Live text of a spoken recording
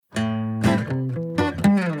You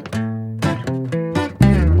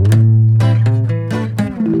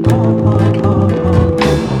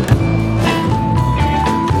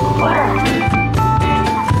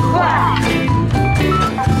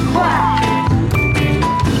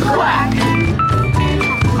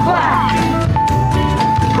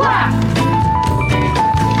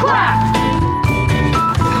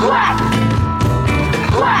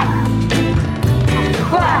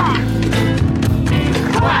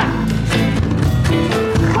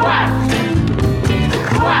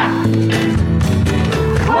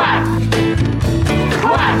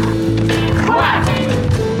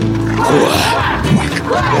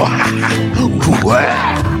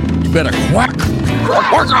better quack.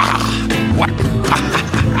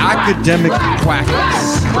 Academic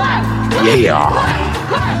quackness. Yeah.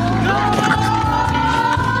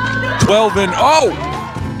 12 and 0.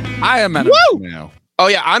 I am Adam now. Oh,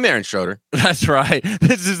 yeah, I'm Aaron Schroeder. That's right.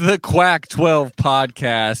 This is the Quack 12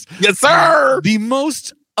 podcast. Yes, sir. The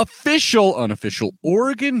most official, unofficial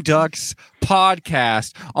Oregon Ducks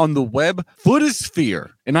podcast on the web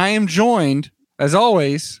footosphere. And I am joined, as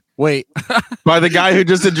always, by the guy who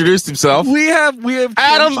just introduced himself. We have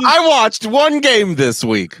Adam, I watched one game this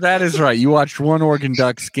week. That is right. You watched one Oregon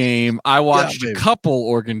Ducks game. I watched a couple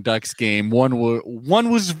Oregon Ducks game. One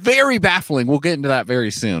was very baffling. We'll get into that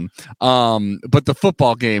very soon. But the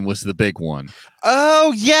football game was the big one.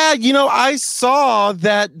 Oh, yeah. I saw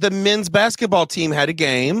that the men's basketball team had a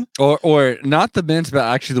game. Or not the men's, but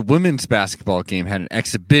actually the women's basketball game had an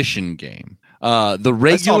exhibition game. The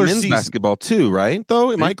regular men's season basketball too, right?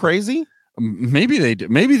 Though, am I crazy? Maybe they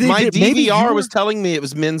did. Maybe they My did. DVR was telling me it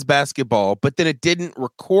was men's basketball, but then it didn't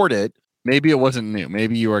record it. Maybe it wasn't new.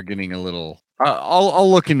 Maybe you are getting a little. I'll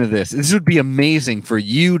look into this. This would be amazing for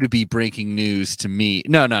you to be breaking news to me.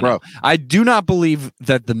 No. I do not believe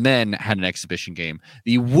that the men had an exhibition game.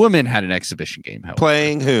 The women had an exhibition game. However.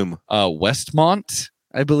 Playing whom? Westmont,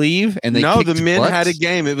 I believe. And the men had a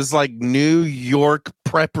game. It was like New York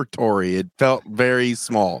Preparatory. It felt very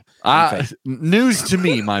small. News to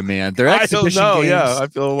me, my man. They're exhibition games. Yeah, I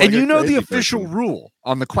feel like the official rule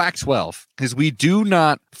on the Quack 12 is we do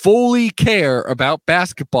not fully care about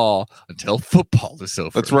basketball until football is over.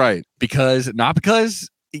 That's right. Not because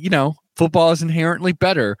football is inherently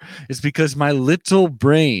better. It's because my little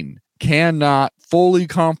brain cannot fully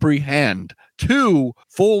comprehend two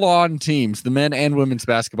full-on teams, the men and women's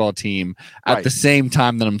basketball team, at the same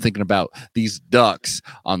time that I'm thinking about these Ducks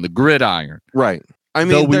on the gridiron. Right. I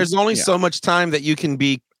mean, there's only so much time that you can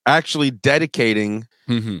be actually dedicating.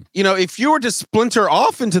 Mm-hmm. If you were to splinter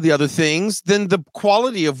off into the other things, then the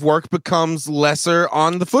quality of work becomes lesser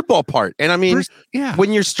on the football part. And I mean,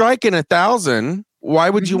 when you're striking 1,000,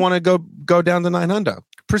 why would you want to go down to 900?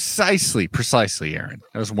 Precisely, Aaron.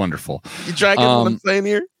 That was wonderful. You tracking what I'm saying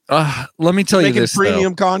here? Let me tell you this.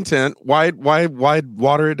 Premium content. Why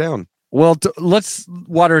water it down? Well, let's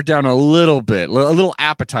water it down a little bit, a little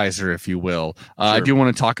appetizer, if you will. Sure. I do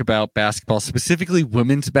want to talk about basketball, specifically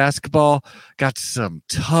women's basketball. Got some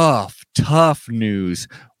tough news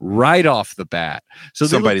right off the bat. So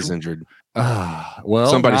somebody's injured.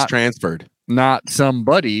 Somebody's transferred. Not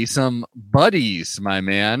somebody, some buddies, my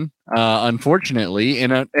man. Unfortunately,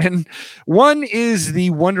 and one is the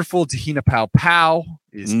wonderful Te-Hina Paopao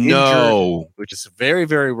is injured, which is very,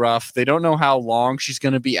 very rough. They don't know how long she's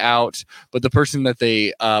going to be out, but the person that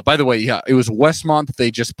they, by the way, it was Westmont that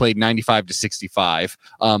they just played 95-65.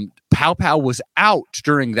 Paopao was out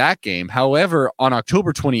during that game. However, on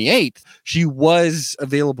October 28th, she was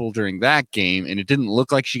available during that game, and it didn't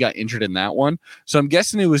look like she got injured in that one. So I'm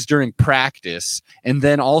guessing it was during practice, and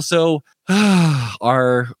then also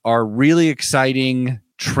our really exciting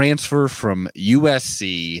transfer from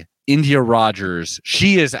USC, India Rogers.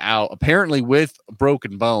 She is out apparently with a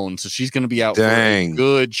broken bone, so she's going to be out for a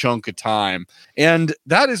good chunk of time. And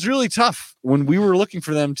that is really tough when we were looking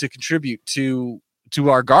for them to contribute to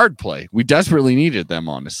our guard play. We desperately needed them,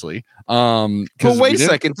 honestly. Well, wait a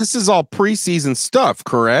second. This is all preseason stuff,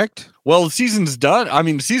 correct? Well, the season's done. I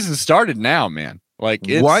mean, the season started now, man. Like,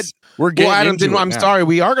 what? We're getting Adam, I'm sorry.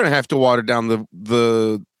 We are going to have to water down the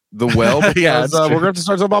well because we're going to have to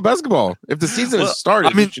start talking about basketball. If the season has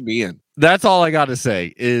started, it should be in. That's all I got to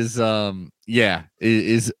say is,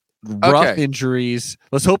 is rough injuries.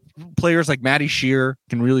 Let's hope players like Maddie Shear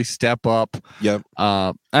can really step up. Yep.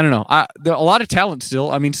 I don't know. There are a lot of talent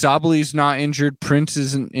still. I mean, Sabali's not injured. Prince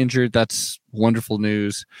isn't injured. That's wonderful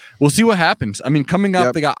news. We'll see what happens. I mean, coming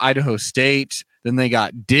up, they got Idaho State. Then they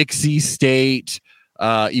got Dixie State.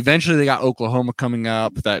 Eventually they got Oklahoma coming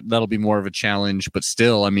up. That'll be more of a challenge, but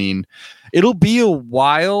still, I mean, it'll be a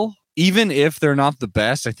while. Even if they're not the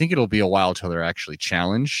best, I think it'll be a while till they're actually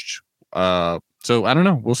challenged So I don't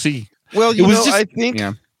know. We'll see. Well, I think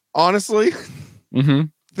honestly,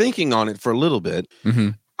 thinking on it for a little bit,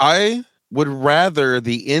 I would rather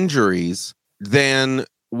the injuries than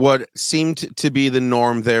what seemed to be the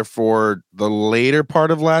norm there for the later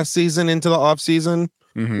part of last season into the off season,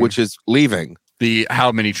 which is leaving.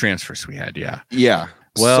 How many transfers we had. Yeah.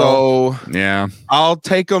 Well, so I'll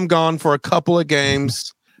take them gone for a couple of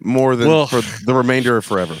games more than for the remainder of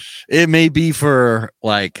forever. It may be for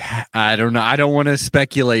I don't know. I don't want to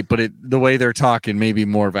speculate, but the way they're talking, maybe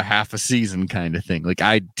more of a half a season kind of thing.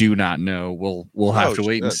 I do not know. We'll have to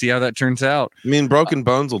wait and see how that turns out. I mean, broken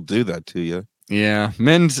bones will do that to you. Yeah,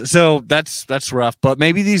 so that's rough, but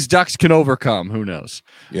maybe these Ducks can overcome. Who knows?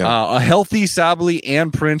 Yeah, a healthy Sabally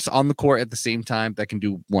and Prince on the court at the same time, that can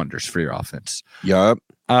do wonders for your offense. Yep.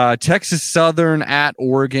 Texas Southern at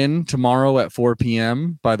Oregon tomorrow at 4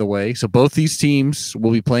 p.m., by the way. So both these teams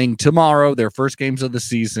will be playing tomorrow, their first games of the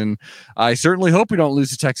season. I certainly hope we don't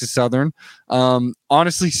lose to Texas Southern.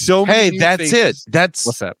 Honestly, Hey, that's it.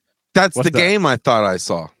 What's that? That's the game I thought I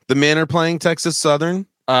saw. The men are playing Texas Southern.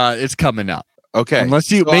 It's coming up. Okay. Unless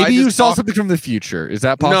you saw something from the future. Is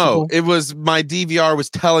that possible? No, it was my DVR was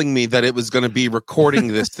telling me that it was going to be recording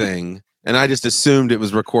this thing. And I just assumed it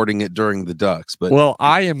was recording it during the Ducks. But well,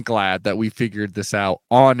 I am glad that we figured this out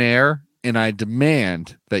on air, and I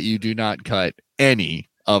demand that you do not cut any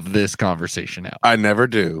of this conversation out. I never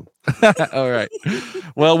do. All right.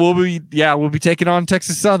 Well, we'll be taking on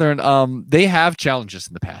Texas Southern. They have challenges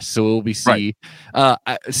in the past, so we'll be see. Right.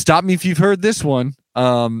 Stop me if you've heard this one.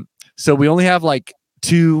 So we only have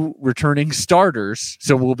 2 returning starters.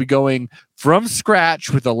 So we'll be going from scratch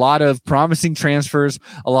with a lot of promising transfers,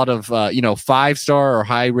 a lot of 5-star or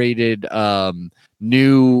high rated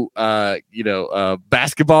new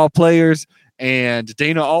basketball players. And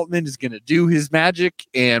Dana Altman is going to do his magic,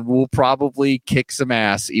 and we'll probably kick some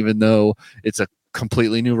ass, even though it's a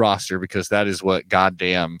completely new roster, because that is what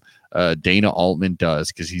goddamn Dana Altman does,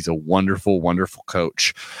 because he's a wonderful, wonderful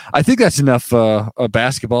coach. I think that's enough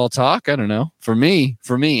basketball talk. I don't know. For me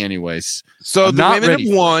anyways. So the women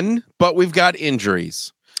have won, but we've got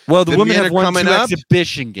injuries. Well, the women have won 2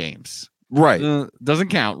 exhibition games. Right. Doesn't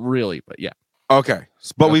count really, but yeah. Okay.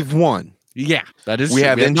 But we've won. Yeah, that is we true.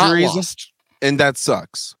 Have injuries, and that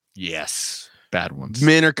sucks. Yes. Bad ones.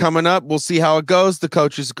 Men are coming up. We'll see how it goes. The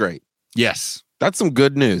coach is great. Yes. That's some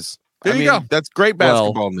good news. There you go. That's great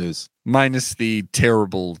basketball news. Minus the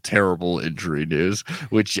terrible, terrible injury news,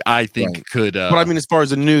 which I think could. But I mean, as far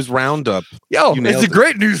as a news roundup, it's a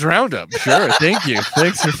great news roundup. Sure, thank you.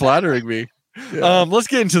 Thanks for flattering me. Yeah. Let's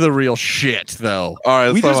get into the real shit, though. All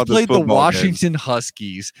right, we just played the Washington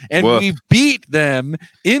Huskies, and we beat them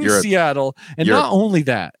in Seattle. And not only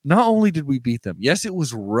did we beat them. Yes, it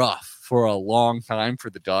was rough for a long time for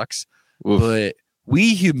the Ducks, but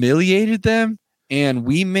we humiliated them. And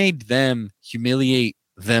we made them humiliate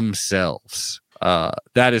themselves.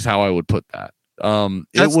 That is how I would put that.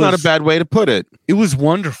 That's not a bad way to put it. It was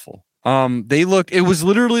wonderful. It was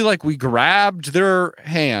literally like we grabbed their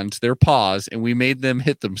hands, their paws, and we made them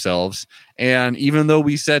hit themselves. And even though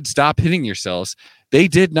we said, stop hitting yourselves, they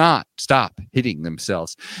did not stop hitting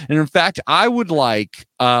themselves. And in fact, I would like,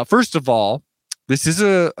 first of all, this is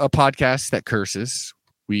a podcast that curses.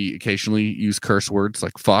 We occasionally use curse words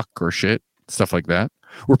like fuck or shit. Stuff like that.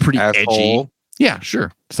 We're pretty edgy. Yeah,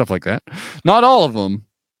 sure. Stuff like that. Not all of them.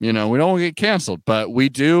 We don't get canceled, but we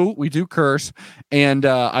do curse. And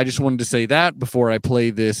I just wanted to say that before I play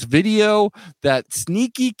this video that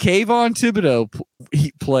sneaky Kayvon Thibodeau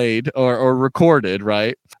he played or recorded,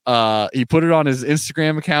 right? He put it on his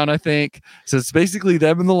Instagram account, I think. So it's basically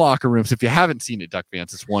them in the locker rooms. If you haven't seen it, Duck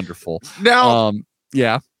fans, it's wonderful. Now,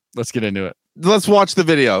 let's get into it. Let's watch the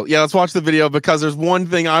video. Yeah, let's watch the video, because there's one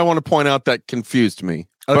thing I want to point out that confused me.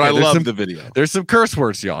 Okay, but I love the video. There's some curse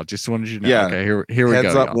words, y'all. Just wanted you to know. Yeah. Okay, here we go.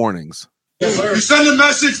 Heads up warnings. You send a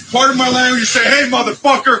message, part of my language, you say, hey,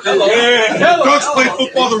 motherfucker. Hello. Yeah. Ducks play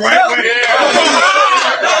football the right way.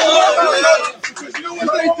 Because you know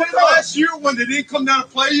what they did last year when they didn't come down to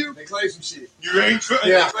play you? They play some shit. You ain't trying.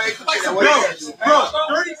 Yeah. Bro,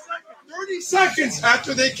 30 seconds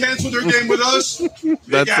after they canceled their game with us.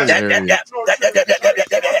 That's hilarious.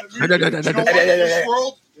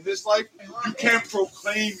 In this life, you can't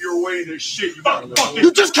proclaim your way to shit.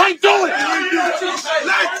 You just can't do it.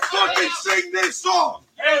 Let's fucking sing this song.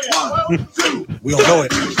 1, 2. We don't know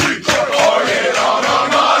it. Oregon on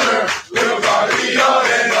honor. Little body on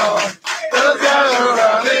and on. Let's gather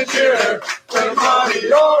around and cheer. Little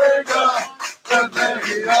body Oregon. Let's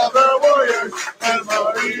make of the Warriors. Little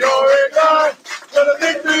body Oregon. For the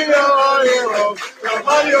victory of our heroes. Little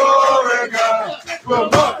body Oregon. We'll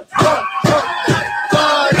run.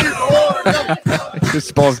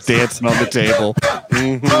 Cristobal's dancing on the table.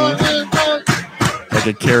 Like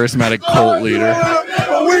a charismatic cult leader.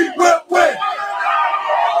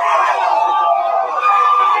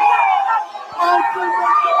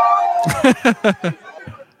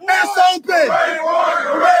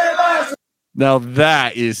 Now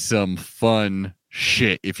that is some fun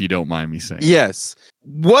shit, if you don't mind me saying. Yes.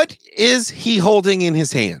 What is he holding in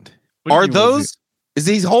his hand? Are those? Is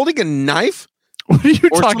he holding a knife? What are you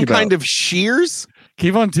or talking some about? kind of shears?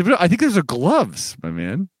 Kayvon Thibodeau? I think those are gloves, my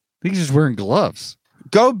man. I think he's just wearing gloves.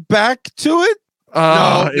 Go back to it.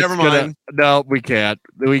 No, never mind. No, we can't.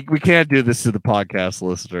 We can't do this to the podcast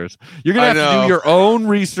listeners. You're gonna have to do your own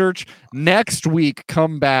research next week.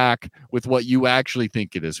 Come back with what you actually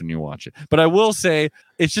think it is when you watch it. But I will say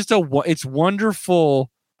it's just it's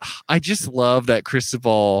wonderful. I just love that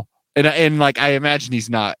Cristobal and like I imagine he's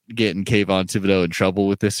not getting Kayvon Thibodeau in trouble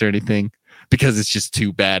with this or anything because it's just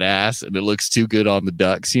too badass and it looks too good on the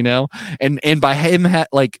Ducks, you know. And by him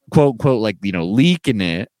like quote like leaking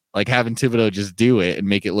it. Like having Thibodeau just do it and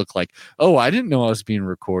make it look like, oh, I didn't know I was being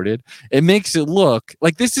recorded. It makes it look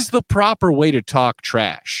like this is the proper way to talk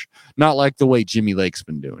trash, not like the way Jimmy Lake's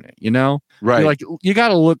been doing it, you know? Right. You're like, you got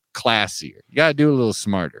to look classier. You got to do a little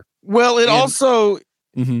smarter. Well, it's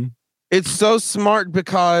so smart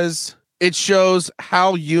because it shows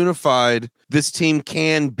how unified this team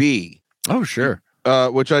can be. Oh, sure.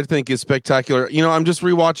 Which I think is spectacular. You know, I'm just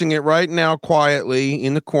rewatching it right now quietly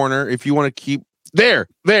in the corner. If you want to keep there.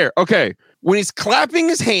 Okay. When he's clapping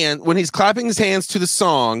his hands to the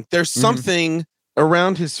song, there's something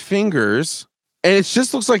around his fingers, and it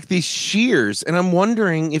just looks like these shears. And I'm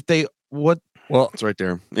wondering if well, it's right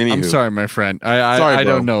there. Anywho. I'm sorry, my friend. I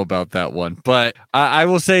don't know about that one, but I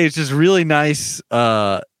will say it's just really nice.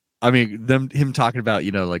 I mean, him talking about,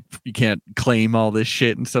 you know, like you can't claim all this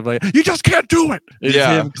shit and stuff like that. You just can't do it. It's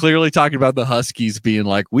him clearly talking about the Huskies being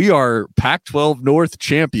like, we are Pac-12 North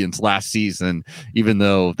champions last season, even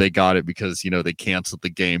though they got it because, you know, they canceled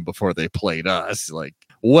the game before they played us. Like,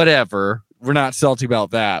 whatever. We're not salty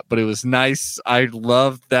about that, but it was nice. I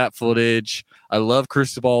loved that footage. I love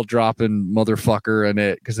Cristobal dropping motherfucker in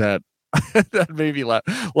it because that made me laugh.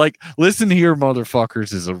 Like, listen here,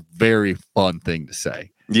 motherfuckers is a very fun thing to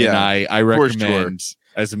say. Yeah, and I recommend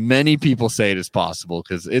as many people say it as possible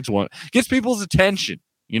because it's gets people's attention.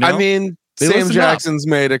 You know, I mean, Sam Jackson's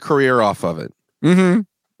made a career off of it.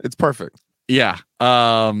 It's perfect. Yeah,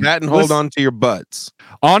 that and hold on to your butts.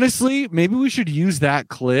 Honestly, maybe we should use that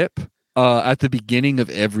clip at the beginning of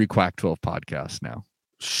every Quack 12 podcast now.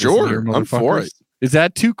 Sure, I'm for it. Is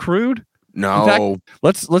that too crude? No. In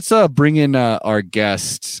fact, let's bring in our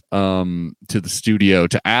guest to the studio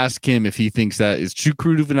to ask him if he thinks that is too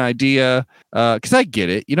crude of an idea. Because I get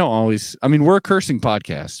it. You don't always. I mean, we're a cursing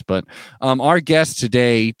podcast, but our guest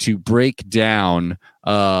today to break down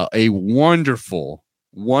a wonderful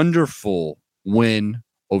win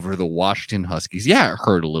over the Washington Huskies. Yeah, it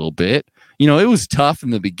hurt a little bit. You know, it was tough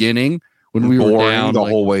in the beginning when we were down the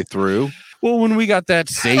whole way through. Well, when we got that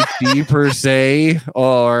safety per se,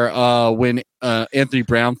 or when Anthony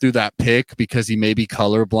Brown threw that pick because he may be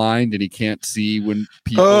colorblind and he can't see when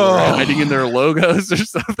people are hiding in their logos or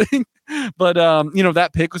something. But, you know,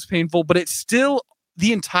 that pick was painful, but it's still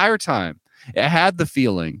the entire time. It had the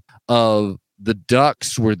feeling of the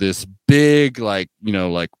Ducks were this big, like, you know,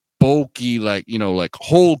 like bulky, like, you know, like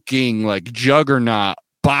hulking, like juggernaut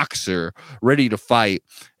boxer ready to fight.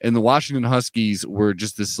 And the Washington Huskies were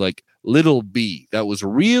just this like little bee that was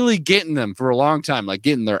really getting them for a long time, like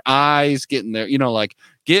getting their eyes, getting their, you know, like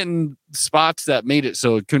getting spots that made it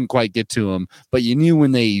so it couldn't quite get to them. But you knew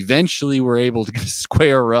when they eventually were able to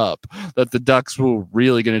square up that the Ducks were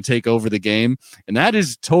really going to take over the game. And that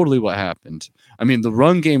is totally what happened. I mean, the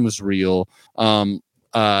run game was real. And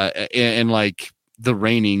like the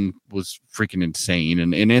raining was freaking insane.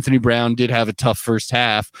 And Anthony Brown did have a tough first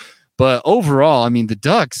half. But overall, I mean, the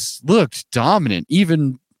Ducks looked dominant,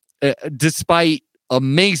 even despite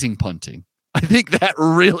amazing punting. I think that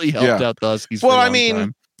really helped out the Huskies. Well, I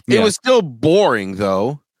mean, it was still boring,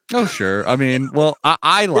 though. Oh, sure. I mean, well,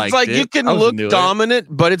 I liked it. It's like you can look dominant,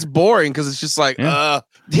 but it's boring because it's just like,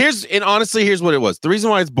 honestly, here's what it was. The reason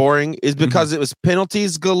why it's boring is because it was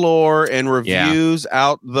penalties galore and reviews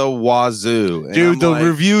out the wazoo. And dude, the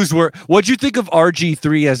reviews were, what'd you think of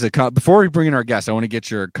RG3 as a, before we bring in our guest, I want to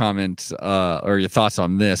get your comments or your thoughts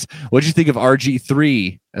on this. What'd you think of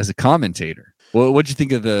RG3 as a commentator? What'd you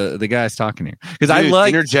think of the guys talking here? Because I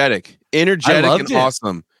like energetic and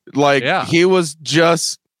awesome. Like he was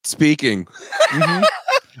just speaking.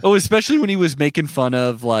 Oh, especially when he was making fun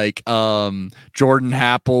of like Jordan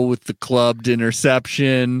Happel with the clubbed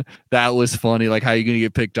interception. That was funny. Like, how are you gonna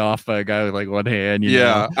get picked off by a guy with like one hand? You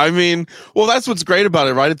know? I mean, well, that's what's great about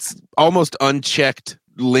it, right? It's almost unchecked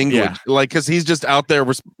language, like because he's just out there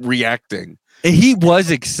reacting. And he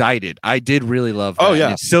was excited. I did really love that. Oh, yeah.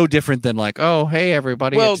 And it's so different than like, oh, hey,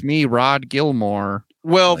 everybody, it's me, Rod Gilmore.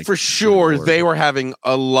 Well, like, for sure, they were having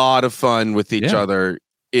a lot of fun with each other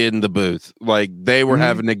in the booth. Like, they were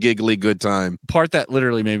having a giggly good time. Part that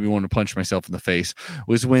literally made me want to punch myself in the face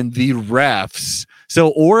was when the refs, so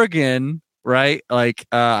Oregon, right? Like,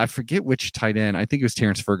 I forget which tight end, I think it was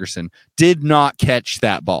Terrence Ferguson, did not catch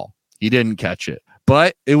that ball. He didn't catch it,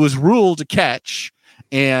 but it was ruled to catch.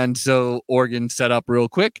 And so Oregon set up real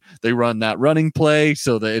quick. They run that running play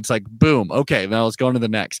so that it's like, boom. Okay, now let's go on to the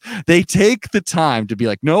next. They take the time to be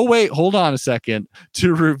like, no, wait, hold on a second,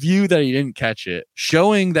 to review that he didn't catch it,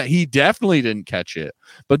 showing that he definitely didn't catch it.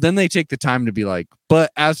 But then they take the time to be like,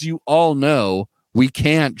 but as you all know, we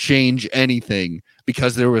can't change anything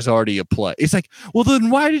because there was already a play. It's like, well, then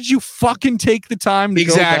why did you fucking take the time to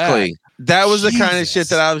go back? That was the kind of shit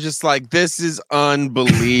that I was just like, this is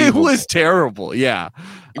unbelievable. It was terrible. Yeah.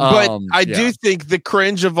 But I do think the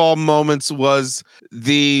cringe of all moments was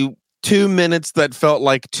the 2 minutes that felt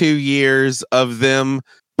like 2 years of them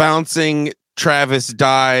bouncing Travis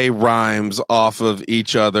Dye rhymes off of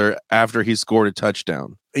each other after he scored a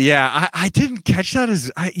touchdown. Yeah, I didn't catch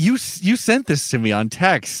that you sent this to me on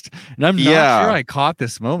text, and I'm not sure I caught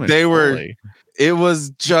this moment. It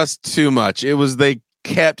was just too much. It was they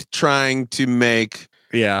kept trying to make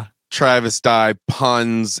Travis Dye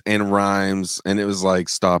puns and rhymes, and it was like,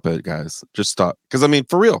 stop it, guys. Just stop. Because I mean,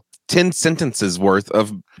 for real, 10 sentences worth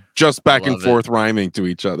of just back and forth rhyming to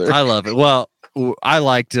each other. I love it. Well, I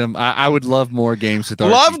liked him. I would love more games with RGT.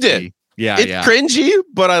 Loved it. Yeah, it's cringy,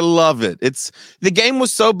 but I love it. The game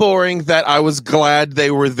was so boring that I was glad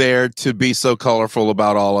they were there to be so colorful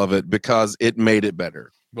about all of it because it made it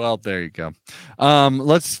better. Well, there you go.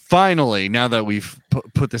 Let's finally, now that we've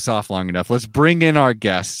put this off long enough, let's bring in our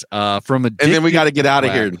guests from Addicted and then we got to get out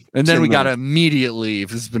of here. And then we got to immediately leave.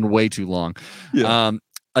 This has been way too long. Yeah.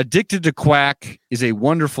 Addicted to Quack is a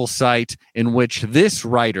wonderful site in which this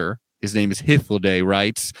writer, his name is Hythloday,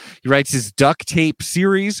 writes. He writes his Duct Tape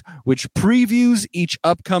series, which previews each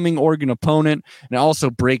upcoming Oregon opponent and also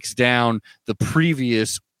breaks down the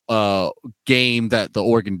previous game that the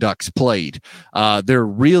Oregon Ducks played.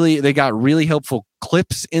 They got really helpful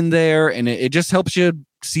clips in there, and it just helps you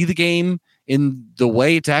see the game in the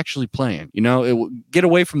way it's actually playing. You know, get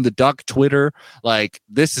away from the Duck Twitter. Like,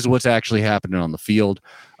 this is what's actually happening on the field.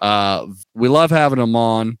 We love having him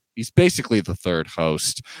on. He's basically the third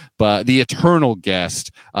host, but the eternal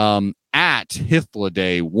guest, at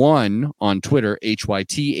Hythloday1 on Twitter,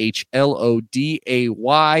 HYTHLODAY,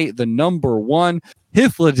 the number 1.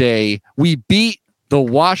 Hythloday, we beat the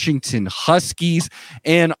Washington Huskies,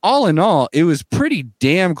 and all in all, it was pretty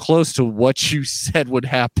damn close to what you said would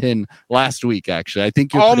happen last week. Actually, I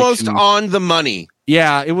think you're almost on the money.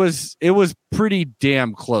 Yeah, it was pretty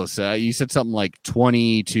damn close. You said something like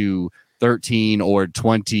 20-13 or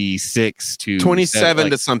 26-27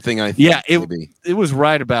 to something. I think. Yeah, it was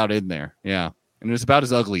right about in there. Yeah, and it was about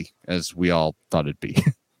as ugly as we all thought it'd be.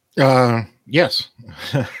 Yes.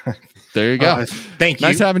 There you go. Thank you.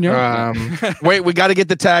 Nice having you. Wait, we got to get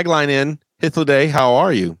the tagline in. Hythloday, how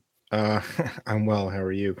are you? I'm well. How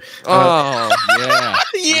are you? Oh, yeah.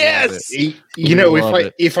 Yes. You know,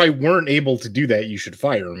 if I weren't able to do that, you should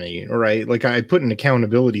fire me. All right. Like, I put an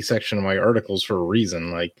accountability section of my articles for a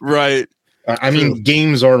reason. Like, right. I mean,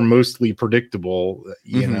 games are mostly predictable,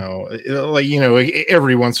 you know, like, you know,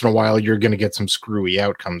 every once in a while you're going to get some screwy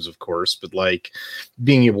outcomes, of course, but like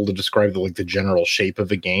being able to describe the general shape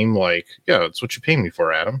of a game, like, yeah, that's what you pay me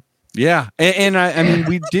for, Adam. Yeah. And I mean,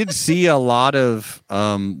 we did see a lot of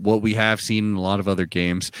what we have seen in a lot of other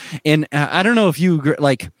games. And I don't know if you agree,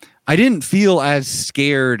 like, I didn't feel as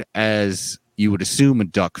scared as you would assume a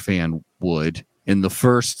Duck fan would in the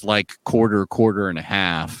first like quarter and a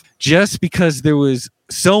half, just because there was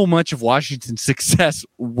so much of Washington's success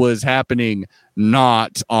was happening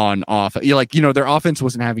not on offense. Their offense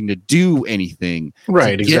wasn't having to do anything.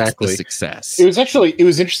 Right, to exactly. Get the success. It was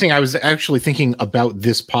interesting. I was actually thinking about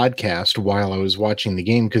this podcast while I was watching the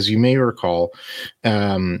game, because you may recall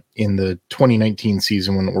in the 2019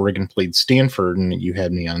 season when Oregon played Stanford, and you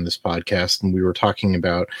had me on this podcast, and we were talking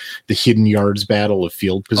about the hidden yards battle of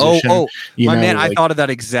field position. Man, I thought of that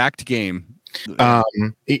exact game.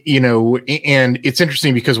 And it's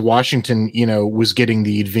interesting because Washington, was getting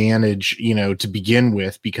the advantage, to begin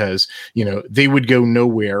with, because, they would go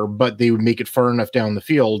nowhere, but they would make it far enough down the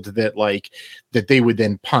field that they would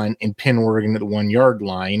then punt and pin Oregon to the 1 yard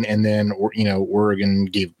line. And then, Oregon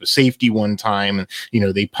gave a safety one time, and,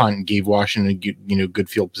 they punt and gave Washington, good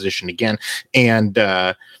field position again. And,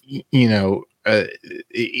 and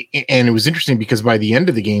it was interesting because by the end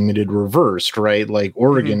of the game it had reversed, right? Like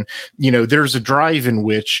Oregon, there's a drive in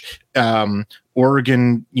which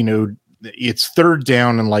Oregon, it's third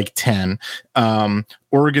down and like 10.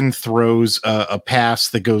 Oregon throws a pass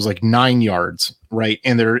that goes like 9 yards, right?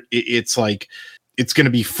 And it's like it's going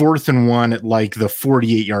to be 4th and 1 at like the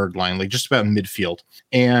 48 yard line, like just about in midfield.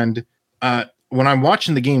 And when I'm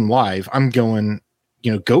watching the game live, I'm going,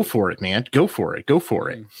 go for it, man. Go for it.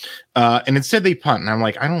 And instead they punt. And I'm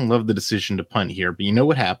like, I don't love the decision to punt here. But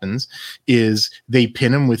what happens is they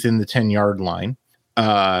pin him within the 10 yard line.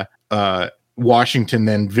 Washington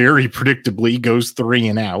then very predictably goes 3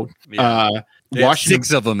 and out. Yeah. Washington,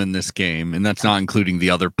 6 of them in this game, and that's not including the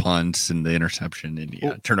other punts and the interception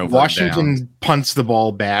and turnover. Washington punts the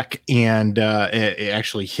ball back, and it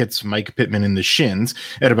actually hits Mike Pittman in the shins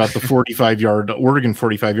at about the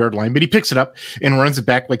 45-yard line. But he picks it up and runs it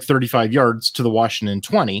back like 35 yards to the Washington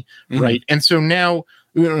 20, right? And so now,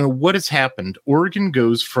 what has happened? Oregon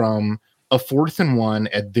goes from a 4th and 1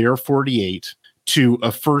 at their 48 to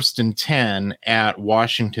a 1st and 10 at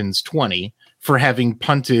Washington's 20. For having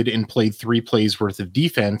punted and played 3 plays worth of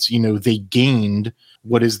defense, they gained,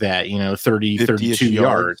 what is that, 32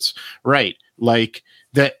 yards. Right. Like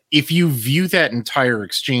that, if you view that entire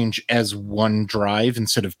exchange as one drive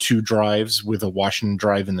instead of 2 drives with a Washington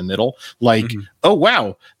drive in the middle, like, oh,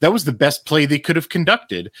 wow, that was the best play they could have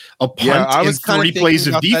conducted. A punt and 3 plays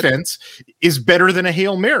of defense is better than a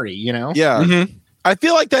Hail Mary, Yeah. I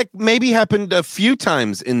feel like that maybe happened a few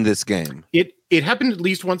times in this game. It happened at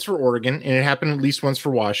least once for Oregon, and it happened at least once for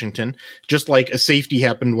Washington, just like a safety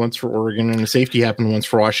happened once for Oregon and a safety happened once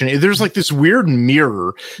for Washington. There's like this weird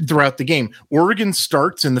mirror throughout the game. Oregon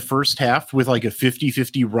starts in the first half with like a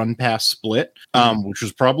 50-50 run pass split, which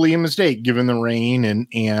was probably a mistake given the rain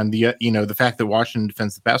and the the fact that Washington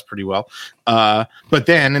defends the pass pretty well. But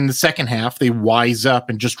then in the second half, they wise up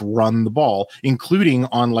and just run the ball, including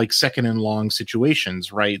on like 2nd and long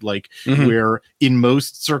situations, right? Like where in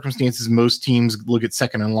most circumstances, most teams look at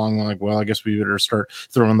 2nd and long, like, well, I guess we better start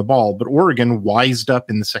throwing the ball. But Oregon wised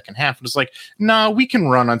up in the second half. It was like, no, we can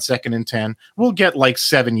run on 2nd and 10. We'll get like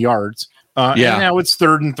 7 yards. And now it's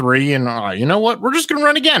 3rd and 3, and you know what? We're just going to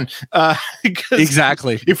run again.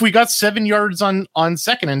 Exactly. If we got 7 yards on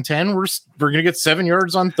 2nd and 10, we're going to get 7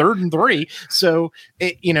 yards on 3rd and 3. So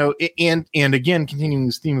and again, continuing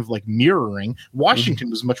this theme of like mirroring, Washington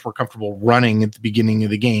was much more comfortable running at the beginning of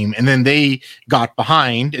the game, and then they got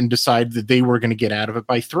behind and decided that they were going to get out of it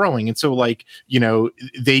by throwing. And so like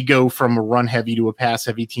they go from a run heavy to a pass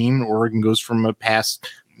heavy team. Oregon goes from a pass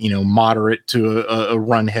moderate to a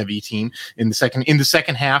run heavy team in the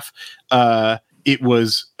second half. It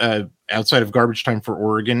was outside of garbage time for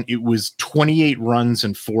Oregon. It was 28 runs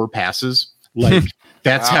and 4 passes. Like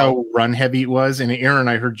that's how run heavy it was. And Aaron,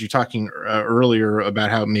 I heard you talking earlier about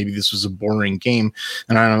how maybe this was a boring game.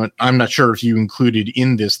 And I'm not sure if you included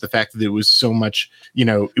in this the fact that it was so much,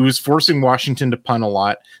 it was forcing Washington to punt a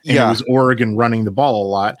lot. And it was Oregon running the ball a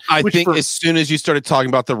lot. I think as soon as you started talking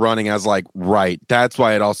about the running, I was like, right. That's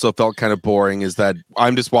why it also felt kind of boring, is that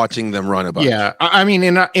I'm just watching them run a bunch. Yeah. I mean,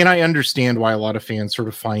 and I understand why a lot of fans sort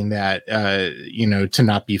of find that, to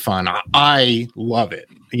not be fun. I love it.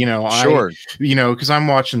 Because I'm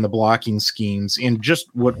watching the blocking schemes and just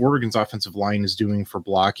what Oregon's offensive line is doing for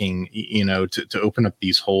blocking, to open up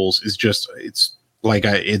these holes is just, it's like,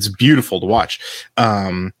 it's beautiful to watch.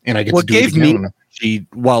 And I get to do it again. Me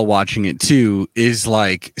while watching it too is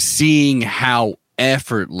like seeing how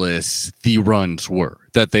effortless the runs were,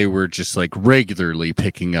 that they were just like regularly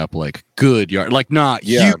picking up like good yard, like not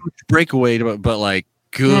huge breakaway, but like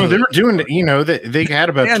good. No, they were doing it. They had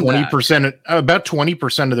about 20%. About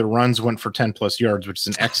 20% of the runs went for 10+ yards, which is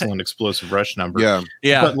an excellent explosive rush number.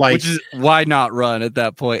 Yeah. But like, which is why not run at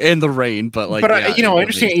that point in the rain? But like, I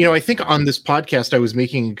understand. I think on this podcast I was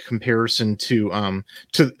making a comparison to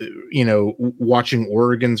watching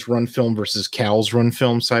Oregon's run film versus Cal's run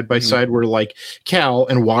film side by side, where like Cal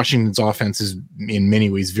and Washington's offense is in many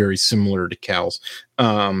ways very similar to Cal's.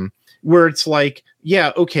 Where it's like,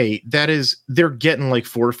 yeah, okay, they're getting like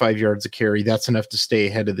 4 or 5 yards a carry. That's enough to stay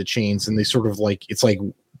ahead of the chains. And they sort of like, it's like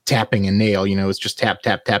tapping a nail, it's just tap,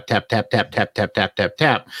 tap, tap, tap, tap, tap, tap, tap, tap, tap,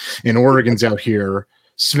 tap. And Oregon's out here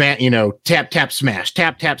smash, tap, smash,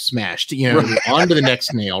 tap, smash, on to the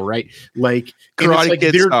next nail, right? Like Karate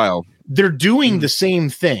Kid style. They're doing the same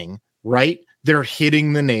thing, right? They're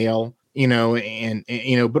hitting the nail,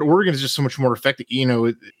 but Oregon is just so much more effective.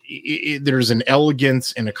 There's an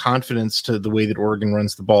elegance and a confidence to the way that Oregon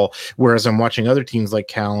runs the ball. Whereas I'm watching other teams like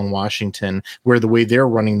Cal and Washington, where the way they're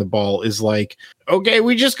running the ball is like, okay,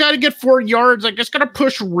 we just got to get 4 yards. I just got to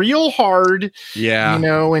push real hard. Yeah.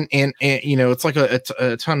 And it's like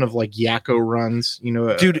a ton of like Yakko runs,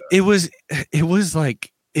 dude, it was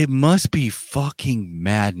like, it must be fucking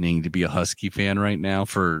maddening to be a Husky fan right now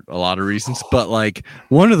for a lot of reasons. But like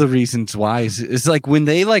one of the reasons why is like when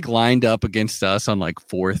they like lined up against us on like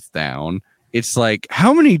 4th down, it's like,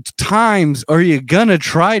 how many times are you gonna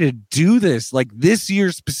try to do this? Like this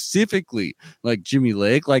year specifically, like Jimmy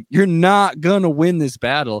Lake, like you're not gonna win this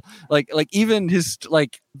battle. Like even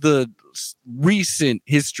the recent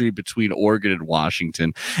history between Oregon and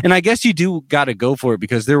Washington. And I guess you do got to go for it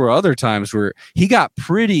because there were other times where he got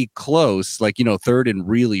pretty close, like, 3rd and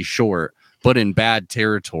really short, but in bad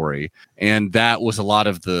territory. And that was a lot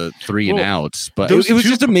of the 3 and outs. But it was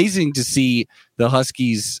just amazing to see the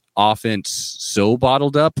Huskies offense so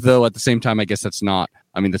bottled up, though at the same time, I guess that's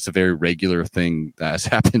a very regular thing that has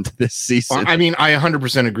happened this season. I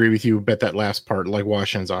 100% agree with you, but that last part, like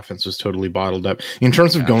Washington's offense was totally bottled up. In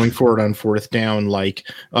terms of going for it on 4th down, like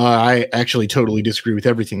I actually totally disagree with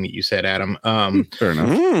everything that you said, Adam. Fair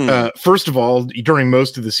enough. First of all, during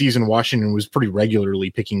most of the season, Washington was pretty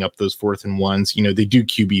regularly picking up those 4th and 1s. They do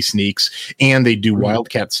QB sneaks and they do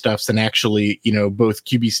Wildcat stuffs. And actually, both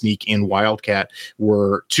QB sneak and Wildcat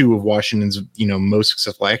were 2 of Washington's, most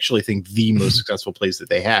successful. I actually think the most successful plays that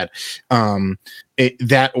they had.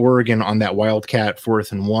 That Oregon on that Wildcat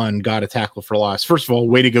 4th and 1 got a tackle for loss. First of all,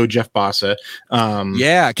 way to go, Jeff Bossa.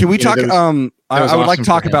 Can we talk? I would like to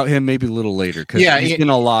talk about him maybe a little later because he's in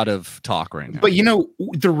a lot of talk right now. But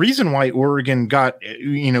the reason why Oregon got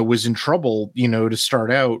was in trouble to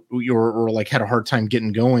start out or like had a hard time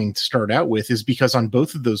getting going to start out with is because on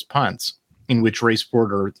both of those punts, in which Race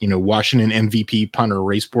Porter, Washington MVP punter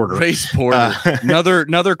Race Porter,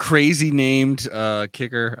 another crazy named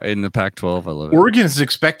kicker in the Pac-12. I love it. Oregon is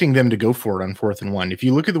expecting them to go for it on 4th and 1. If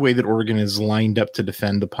you look at the way that Oregon is lined up to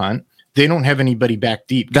defend the punt, they don't have anybody back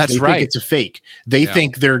deep. That's right. Think it's a fake. They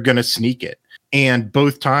think they're going to sneak it. And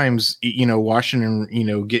both times, Washington,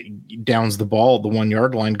 downs the ball at the 1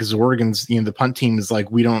 yard line because Oregon's, the punt team is like,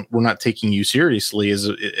 we're not taking you seriously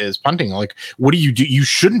as punting. Like, what do? You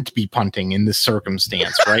shouldn't be punting in this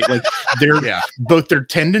circumstance, right? Like both their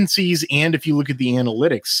tendencies and if you look at the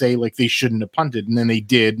analytics say like they shouldn't have punted and then they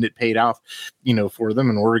did and it paid off, for them.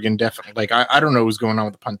 And Oregon definitely, like, I don't know what's going on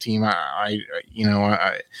with the punt team. I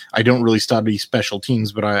don't really study special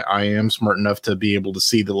teams, but I am smart enough to be able to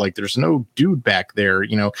see that like there's no dude back there.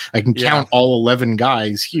 I can count all 11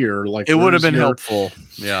 guys here. Like it would have been helpful.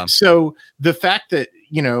 Yeah. So the fact that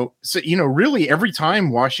really every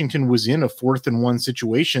time Washington was in a 4th and 1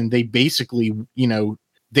 situation, they basically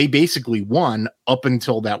won up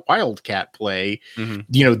until that Wildcat play.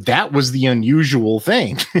 That was the unusual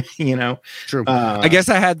thing. True. I guess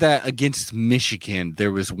I had that against Michigan.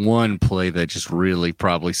 There was one play that just really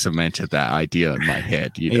probably cemented that idea in my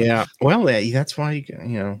head. Yeah. Well, that's why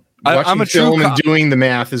I'm a film and doing the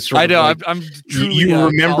math is sort I know. Like, I'm you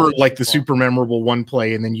remember like the super memorable one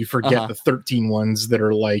play, and then you forget the 13 ones that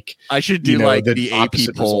are like. I should do like the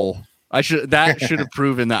AP poll. That should have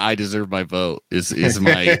proven that I deserve my vote. Is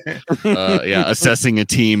my assessing a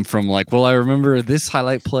team from like, well, I remember this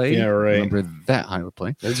highlight play. Yeah, right. Remember that highlight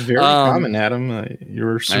play. That's very common, Adam.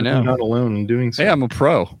 You're certainly not alone in doing so. Hey, I'm a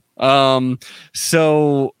pro. And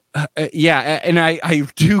I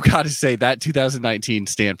do got to say that 2019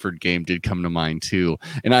 Stanford game did come to mind too.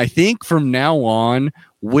 And I think from now on,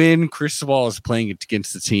 when Cristobal is playing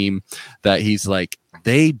against the team that he's like,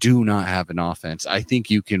 they do not have an offense, I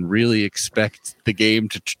think you can really expect the game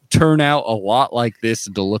to turn out a lot like this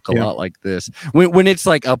and to look a lot like this. When it's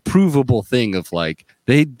like a provable thing of like,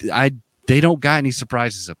 they don't got any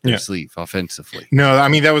surprises up their sleeve offensively. No, I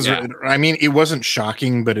mean, that was, it wasn't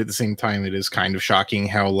shocking, but at the same time, it is kind of shocking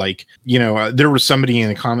how like, there was somebody in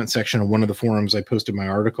the comment section of one of the forums I posted my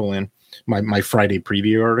article in, my Friday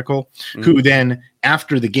preview article, who then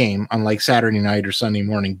after the game on like Saturday night or Sunday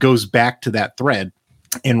morning goes back to that thread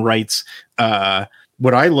and writes,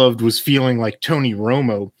 what I loved was feeling like Tony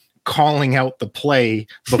Romo calling out the play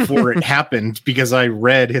before it happened because I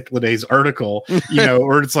read Hythliday's article,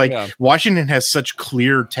 or it's like Washington has such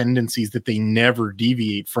clear tendencies that they never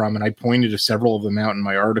deviate from. And I pointed to several of them out in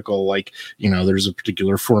my article. Like, there's a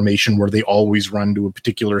particular formation where they always run to a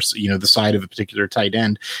particular, the side of a particular tight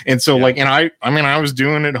end. And so I was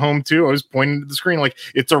doing it at home too. I was pointing to the screen, like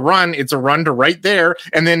it's a run to right there.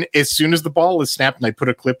 And then as soon as the ball is snapped, and I put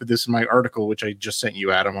a clip of this in my article, which I just sent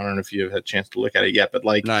you, Adam. I don't know if you have had a chance to look at it yet, but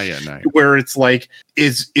like, where it's like,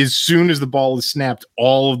 as soon as the ball is snapped,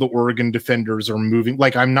 all of the Oregon defenders are moving.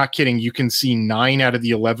 Like, I'm not kidding. You can see 9 out of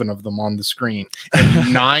the 11 of them on the screen,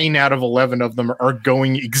 and 9 out of 11 of them are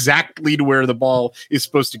going exactly to where the ball is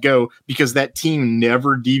supposed to go, because that team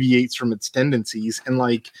never deviates from its tendencies. And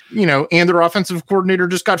and their offensive coordinator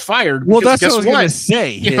just got fired. Well, that's what I was going to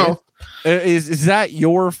say. Is that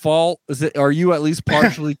your fault? Are you at least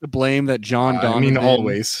partially to blame that John Donovan,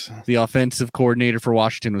 always the offensive coordinator for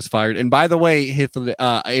Washington, was fired? And by the way,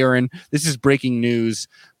 Aaron, this is breaking news.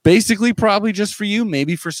 Basically, probably just for you,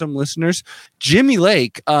 maybe for some listeners. Jimmy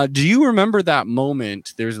Lake, do you remember that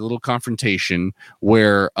moment? There's a little confrontation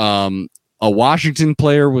where a Washington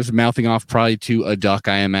player was mouthing off probably to a Duck,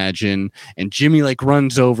 I imagine, and Jimmy Lake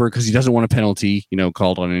runs over because he doesn't want a penalty,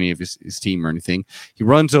 called on any of his team or anything. He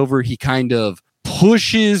runs over, he kind of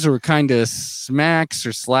pushes or kind of smacks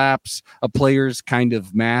or slaps a player's kind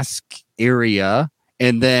of mask area,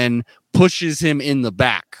 and then pushes him in the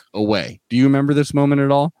back away. Do you remember this moment at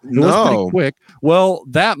all? It was pretty quick. Well,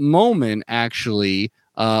 that moment actually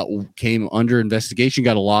came under investigation,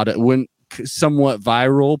 got a lot of somewhat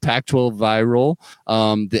viral, Pac-12 viral.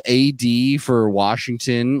 The AD for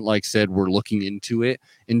Washington said, we're looking into it,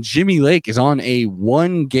 and Jimmy Lake is on a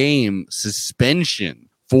 1-game suspension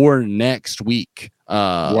for next week.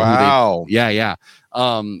 Wow.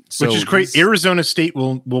 Which is great. Arizona State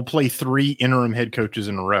will play 3 interim head coaches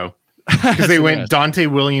in a row, because they went Dante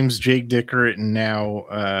Williams, Jake Dickert, and now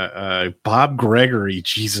Bob Gregory.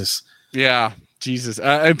 Jesus. Yeah. Jesus.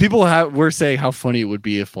 And people were saying how funny it would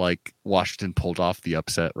be if Washington pulled off the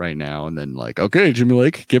upset right now, and then okay, Jimmy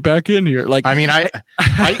Lake, get back in here.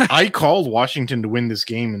 I called Washington to win this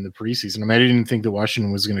game in the preseason. I didn't think that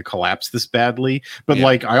Washington was going to collapse this badly, but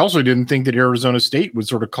I also didn't think that Arizona State would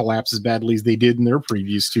sort of collapse as badly as they did in their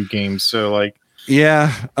previous 2 games. So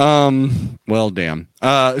well, damn.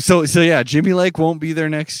 So Jimmy Lake won't be there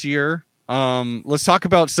next year. Let's talk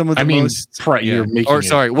about some of the you're making let's pray to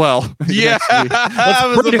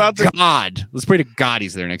God. Let's pray to God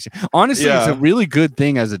he's there next year. Honestly, it's a really good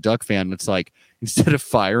thing as a Duck fan. It's instead of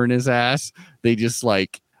firing his ass, they just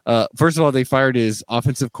first of all, they fired his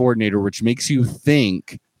offensive coordinator, which makes you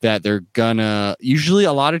think that they're gonna, usually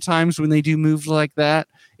a lot of times when they do moves like that,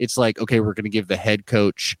 it's okay, we're gonna give the head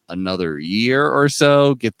coach another year or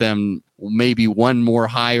so, get them maybe one more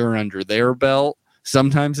hire under their belt.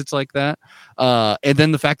 Sometimes it's like that. And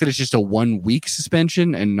then the fact that it's just a 1-week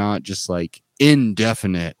suspension and not just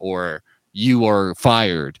indefinite or you are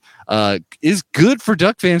fired is good for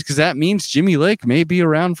Duck fans, because that means Jimmy Lake may be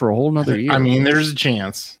around for a whole nother year. There's a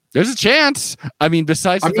chance. There's a chance.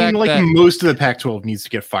 Besides the fact that most of the Pac-12 needs to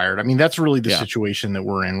get fired. That's really the situation that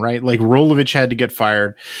we're in, right? Rolovich had to get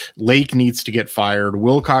fired. Lake needs to get fired.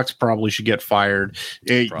 Wilcox probably should get fired.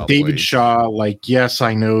 David Shaw, yes,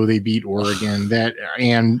 I know they beat Oregon.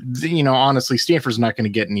 Honestly, Stanford's not going to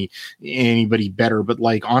get anybody better. But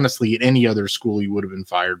honestly, at any other school, he would have been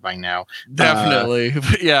fired by now. Definitely,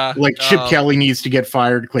 Chip Kelly needs to get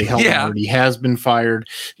fired. Clay Helton already has been fired.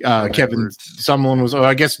 Kevin Sumlin was.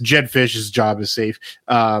 I guess Jed Fish's job is safe.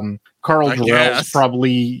 Carl Durrell's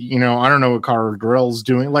probably, I don't know what Carl Durrell's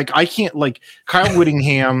doing. I can't, Kyle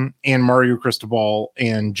Whittingham and Mario Cristobal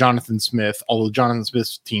and Jonathan Smith, although Jonathan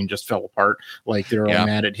Smith's team just fell apart. They're all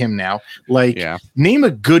mad at him now. Name a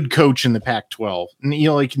good coach in the Pac-12.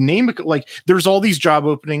 There's all these job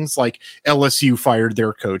openings. LSU fired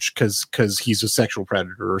their coach because he's a sexual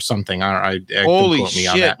predator or something. I holy shit,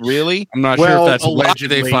 on that. Really? I'm not sure if that's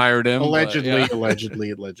allegedly they fired him. Allegedly.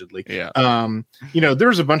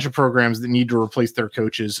 There's a bunch of programs that need to replace their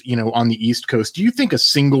coaches, on the East Coast. Do you think a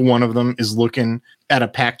single one of them is looking at a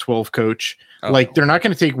Pac-12 coach? They're not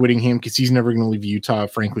going to take Whittingham because he's never going to leave Utah.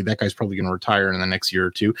 Frankly, that guy's probably going to retire in the next year or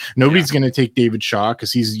 2. Nobody's going to take David Shaw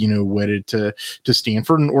because he's, wedded to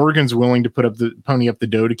Stanford, and Oregon's willing to pony up the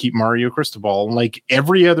dough to keep Mario Cristobal.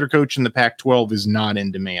 Every other coach in the Pac-12 is not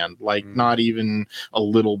in demand, not even a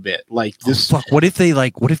little bit. This. What if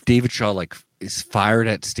David Shaw is fired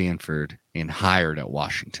at Stanford and hired at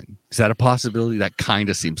Washington? Is that a possibility? That kind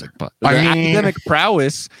of seems academic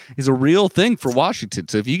prowess is a real thing for Washington.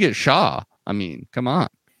 So if you get Shaw, come on.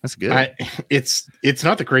 That's good. It's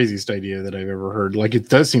not the craziest idea that I've ever heard. Like, it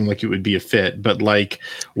does seem like it would be a fit, but like,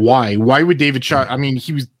 why would David Shaw? I mean,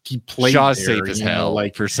 he played Shaw's there, safe as hell,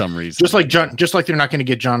 like, for some reason. Just like they're not going to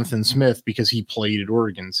get Jonathan Smith because he played at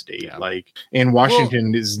Oregon State. Yeah. Like, and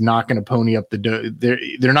Washington is not going to pony up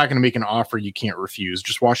they're not going to make an offer you can't refuse.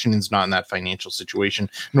 Just Washington's not in that financial situation,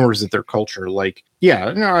 nor is it their culture. Like,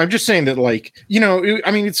 yeah, no, I'm just saying that, like,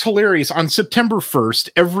 I mean, it's hilarious. On September 1st,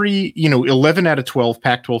 every 11 out of 12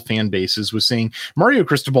 Pac-12 fan bases was saying Mario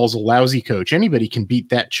Cristobal's a lousy coach. Anybody can beat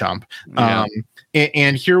that chump. Yeah.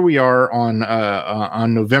 And here we are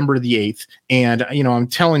on November the 8th, and I'm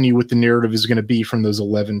telling you what the narrative is going to be from those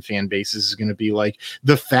 11 fan bases is going to be like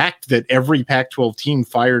the fact that every Pac-12 team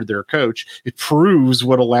fired their coach. It proves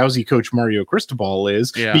what a lousy coach Mario Cristobal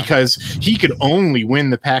is, because he could only win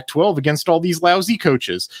the Pac-12 against all these lousy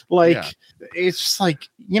coaches. Like, it's just like,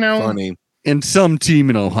 funny. And some team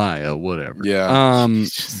in Ohio, whatever. Yeah.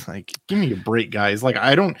 It's just like, give me a break, guys. Like,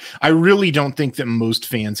 I really don't think that most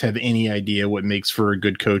fans have any idea what makes for a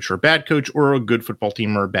good coach or a bad coach, or a good football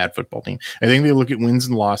team or a bad football team. I think they look at wins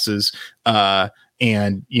and losses,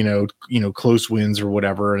 and close wins or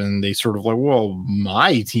whatever, and they sort of like, well,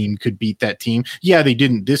 my team could beat that team. Yeah, they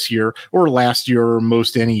didn't this year or last year or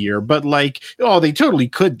most any year, but like, oh, they totally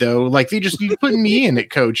could though. Like, they just need putting me in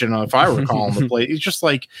at coach, and if I were calling the play, it's just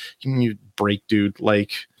like, give me a break, dude.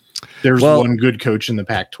 Like, there's one good coach in the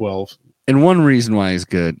Pac-12. And one reason why he's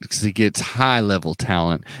good, because he gets high-level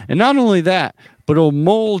talent. And not only that, but he'll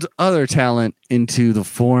mold other talent into the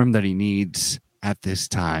form that he needs at this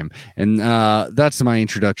time. And that's my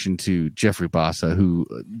introduction to Jeffrey Bassa, who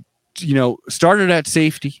started at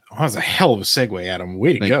safety. Oh, that was a hell of a segue, Adam.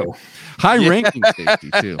 Way to go. High-ranking safety,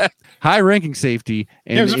 too. High-ranking safety.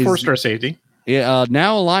 And it was a 4-star safety. Now a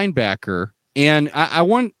linebacker. And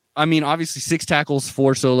I mean, obviously 6 tackles,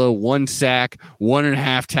 4 solo, 1 sack,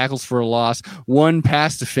 1.5 tackles for a loss, 1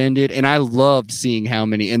 pass defended. And I loved seeing how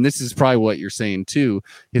many, and this is probably what you're saying too,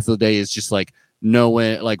 Hithloday, is just like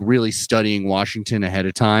really studying Washington ahead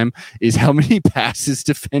of time, is how many passes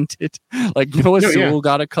defended. Like, Noah Sewell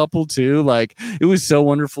got a couple too. Like, it was so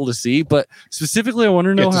wonderful to see. But specifically, I want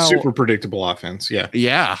to know it's how a super predictable offense.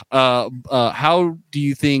 Yeah. How do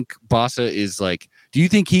you think Bassa is like? Do you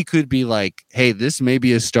think he could be like, hey, this may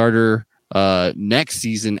be a starter next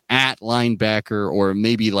season at linebacker, or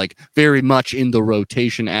maybe like very much in the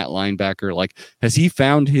rotation at linebacker? Like, has he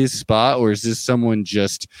found his spot, or is this someone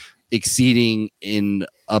just exceeding in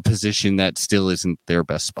a position that still isn't their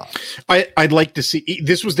best spot? I'd like to see.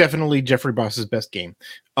 This was definitely Jeffrey Bassa's best game.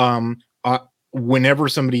 Whenever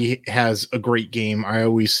somebody has a great game, I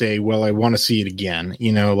always say, well, I want to see it again.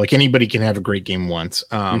 Like, anybody can have a great game once.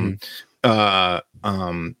 It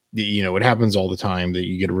happens all the time that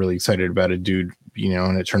you get really excited about a dude,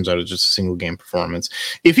 and it turns out it's just a single game performance.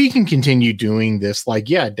 If he can continue doing this, like,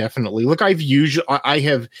 yeah, definitely. Look, if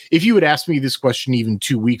you had asked me this question even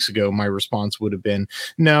 2 weeks ago, my response would have been,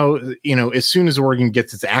 no, as soon as Oregon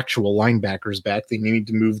gets its actual linebackers back, they need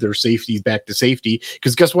to move their safeties back to safety,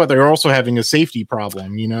 because guess what? They're also having a safety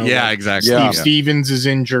problem, Yeah, exactly. Steve Stevens is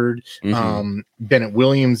injured. Mm-hmm. Bennett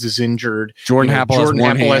Williams is injured. Jordan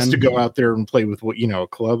Happel has to go out there and play with a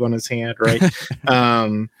club on his hand, right?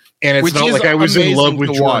 And it's not like I was in love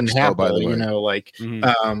with Jordan Happel, by the way.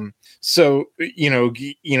 So,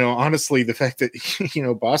 honestly, the fact that,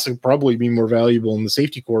 Bassa would probably be more valuable in the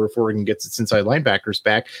safety corps if Oregon gets its inside linebackers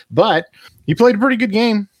back, but he played a pretty good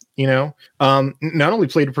game. Not only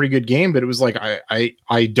played a pretty good game, but it was like, I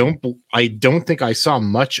don't think I saw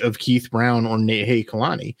much of Keith Brown or Nehe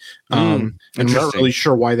Kalani. I'm not really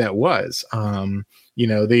sure why that was.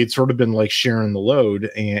 They had sort of been like sharing the load,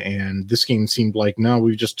 and this game seemed like, no,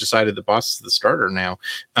 we've just decided the boss is the starter now.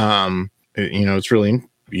 It's really,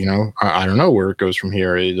 I don't know where it goes from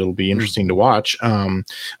here. It'll be interesting to watch.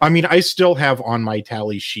 I still have on my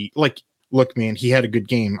tally sheet, like, look, man, he had a good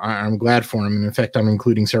game. I'm glad for him. And in fact, I'm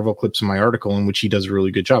including several clips in my article in which he does a really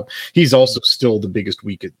good job. He's also still the biggest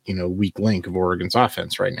weak link of Oregon's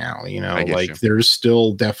offense right now. There's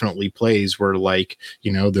still definitely plays where, like,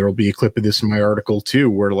 there'll be a clip of this in my article too,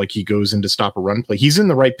 where like he goes in to stop a run play. He's in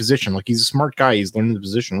the right position. Like, he's a smart guy. He's learning the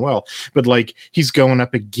position well, but like, he's going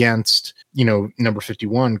up against, number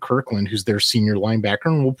 51 Kirkland, who's their senior linebacker,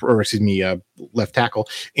 and left tackle,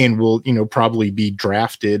 and will, probably be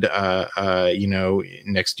drafted,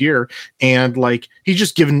 next year. And like, he's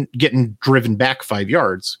just getting driven back 5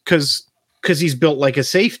 yards because he's built like a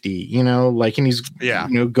safety, and he's,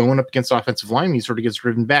 going up against offensive line, he sort of gets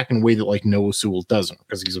driven back in a way that like Noah Sewell doesn't,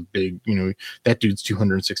 because he's a big, that dude's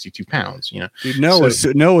 262 pounds,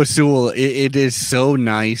 Noah Sewell, it is so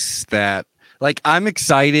nice that, Like, I'm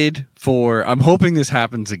excited I'm hoping this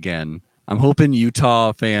happens again. I'm hoping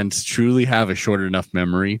Utah fans truly have a short enough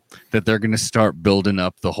memory that they're going to start building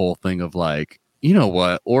up the whole thing of like, you know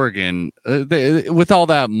what, Oregon, with all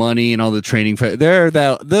that money and all the training, they're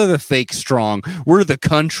the fake strong. We're the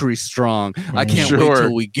country strong. I can't wait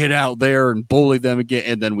till we get out there and bully them again.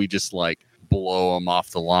 And then we just like blow them off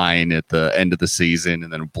the line at the end of the season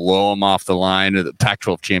and then blow them off the line at the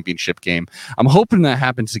Pac-12 championship game. I'm hoping that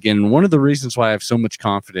happens again. And one of the reasons why I have so much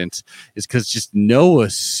confidence is because just Noah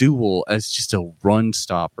Sewell as just a run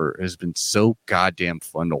stopper has been so goddamn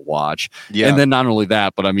fun to watch. Yeah. And then not only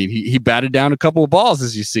that, but I mean, he batted down a couple of balls,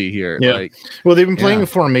 as you see here. Yeah. Like, well, they've been playing a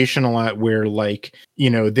formation a lot where, like, you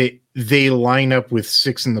know, they line up with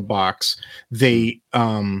 6 in the box.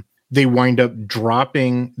 They wind up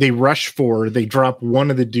dropping, they rush 4, they drop one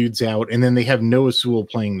of the dudes out, and then they have Noah Sewell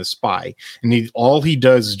playing the spy. And all he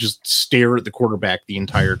does is just stare at the quarterback the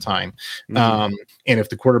entire time. Mm-hmm. And if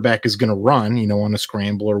the quarterback is going to run, you know, on a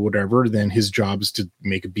scramble or whatever, then his job is to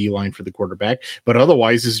make a beeline for the quarterback. But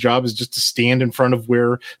otherwise, his job is just to stand in front of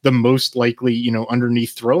where the most likely, you know,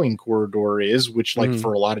 underneath throwing corridor is, which, like,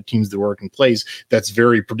 for a lot of teams that work in plays, that's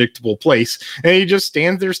very predictable place. And he just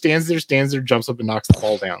stands there, jumps up and knocks the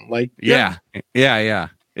ball down. Like, yeah.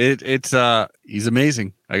 It's he's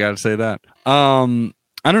amazing. I gotta say that.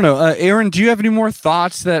 I don't know, Aaron, do you have any more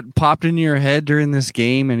thoughts that popped into your head during this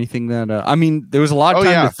game? Anything that I mean, there was a lot of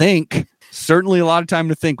time to think. Certainly a lot of time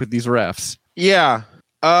to think with these refs. Yeah.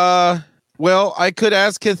 Well, I could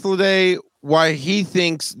ask Hythloday why he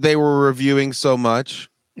thinks they were reviewing so much.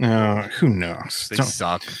 Who knows? They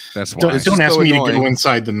suck. That's why. Don't ask me to go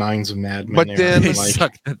inside the minds of madmen. But then they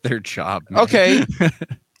suck at their job. Man. Okay.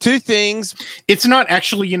 2 things. It's not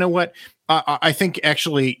actually, you know what? I think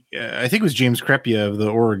it was James Crepia of the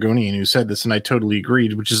Oregonian who said this, and I totally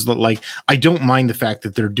agreed, which is that, like, I don't mind the fact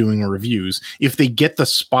that they're doing reviews. If they get the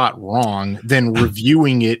spot wrong, then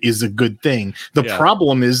reviewing it is a good thing. The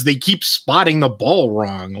problem is they keep spotting the ball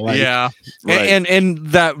wrong. Like, right. And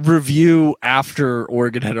that review after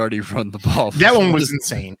Oregon had already run the ball. That one was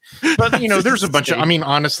insane. But, you know, there's a bunch of, I mean,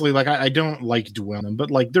 honestly, like, I don't like dwelling, but,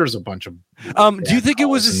 like, there's a bunch of. Do you think it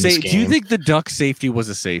was a safety? Do you think the Duck safety was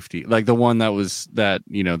a safety? Like the one that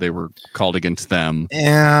you know, they were called against them.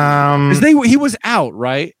 He was out,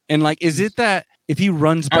 right? And like, is it that if he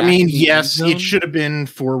runs back? I mean, yes, it should have been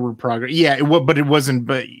forward progress. Yeah, but it wasn't.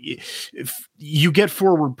 But if you get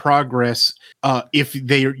forward progress if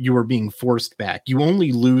you are being forced back. You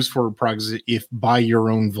only lose forward progress if by your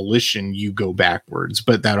own volition you go backwards.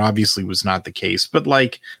 But that obviously was not the case. But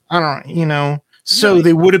like, I don't, you know. So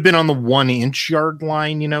they would have been on the 1-inch yard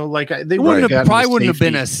line, you know, like they probably wouldn't have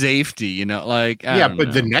been a safety, you know, like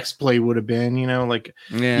but the next play would have been, you know, like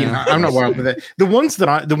you know, I'm not wild with that. The one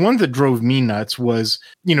that drove me nuts was,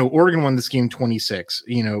 you know, Oregon won this game 26,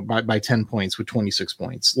 you know, by 10 points with 26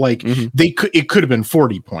 points. Like it could have been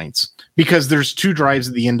 40 points because there's 2 drives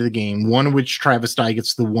at the end of the game, one of which Travis Dye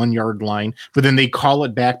gets the 1 yard line, but then they call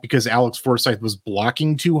it back because Alex Forsyth was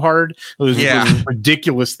blocking too hard. It was the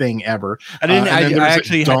ridiculous thing ever. I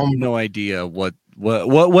actually had no idea what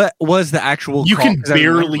was the actual. You can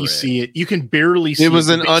barely see it. You can barely see it. It was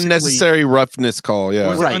an unnecessary roughness call.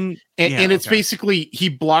 Yeah, right. And it's basically he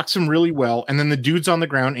blocks him really well, and then the dude's on the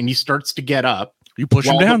ground and he starts to get up. You push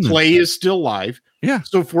him down. The play is still live. Yeah.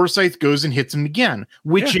 So Forsyth goes and hits him again,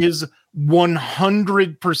 which is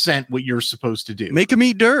 100% what you're supposed to do. Make him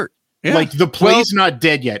eat dirt. Yeah. Like the play's not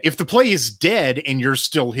dead yet. If the play is dead and you're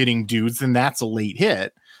still hitting dudes, then that's a late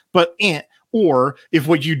hit. But or if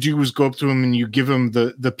what you do is go up to him and you give him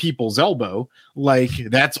the people's elbow, like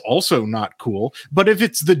that's also not cool. But if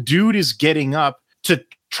it's the dude is getting up to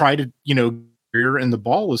try to, you know, and the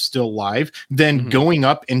ball is still live, then going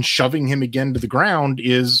up and shoving him again to the ground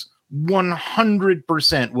is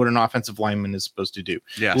 100% what an offensive lineman is supposed to do.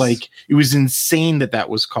 Yes. Like it was insane that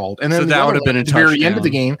was called. And then that would have been at the very end of the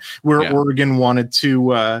game where Oregon wanted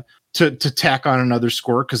to tack on another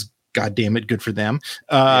score because God damn it, good for them.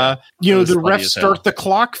 You know, the refs start the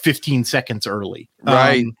clock 15 seconds early.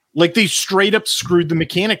 Right. Like they straight up screwed the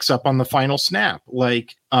mechanics up on the final snap.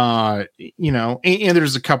 Like, you know, and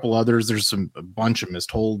there's a couple others. There's a bunch of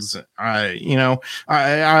missed holds. You know,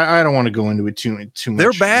 I don't want to go into it too much.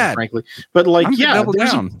 They're bad, frankly. But like,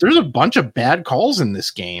 there's a bunch of bad calls in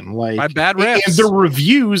this game. Like by bad refs. And the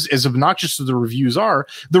reviews, as obnoxious as the reviews are,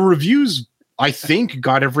 the reviews I think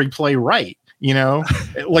got every play right. You know,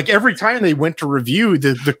 like every time they went to review,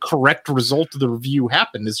 the correct result of the review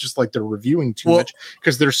happened. It's just like they're reviewing too much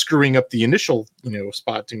because they're screwing up the initial,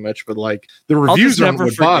 spot too much. But like the reviews aren't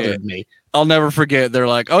what bothered me. I'll never forget. They're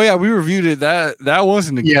like, "Oh yeah, we reviewed it. That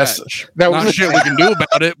wasn't a catch. That was not shit we can do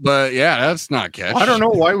about it." But yeah, that's not catch. I don't know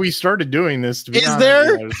why we started doing this.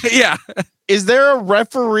 Is there a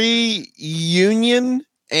referee union,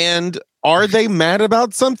 and are they mad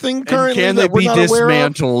about something currently? And can they be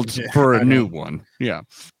dismantled for a new one? Yeah.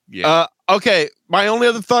 Okay. My only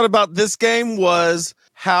other thought about this game was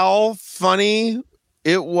how funny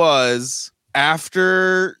it was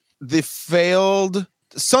after the failed.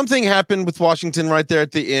 Something happened with Washington right there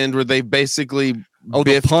at the end where they basically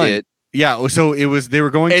biffed it. Yeah, so they were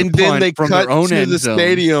going and to then punt they from cut their own to end the zone.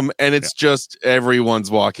 stadium, and it's just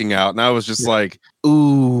everyone's walking out, and I was just like,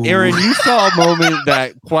 "Ooh, Aaron, you saw a moment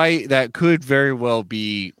that could very well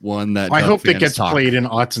be one that I hope it gets played in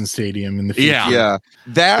Autzen Stadium in the future. Yeah,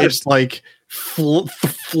 that's like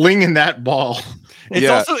flinging that ball.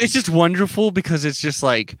 It's just wonderful because it's just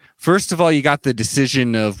like, first of all, you got the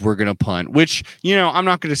decision of we're gonna punt, which I'm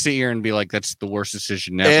not gonna sit here and be like that's the worst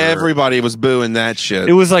decision ever. Everybody was booing that shit.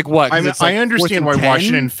 It was like what? I understand why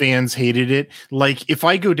Washington fans hated it. Like if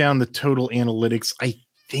I go down the total analytics, I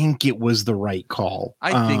think it was the right call.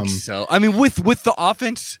 I think so. I mean, with the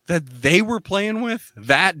offense that they were playing with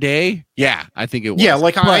that day, yeah, I think it was. Yeah,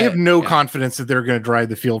 like I have no confidence that they're going to drive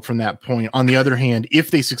the field from that point. On the other hand,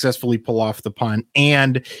 if they successfully pull off the punt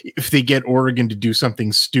and if they get Oregon to do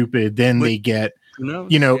something stupid, then they get,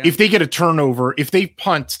 if they get a turnover, if they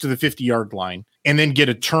punt to the 50-yard line and then get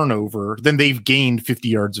a turnover, then they've gained 50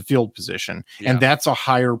 yards of field position. Yeah. And that's a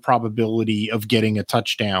higher probability of getting a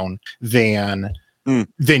touchdown than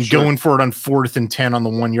going for it on 4th and 10 on the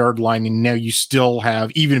 1-yard line. And now you still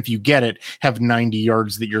have, even if you get it, have 90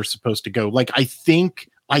 yards that you're supposed to go. Like, I think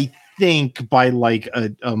by like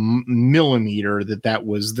a millimeter that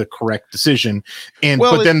was the correct decision.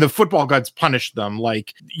 But then the football gods punished them.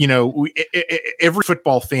 Like, every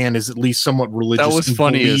football fan is at least somewhat religious. That was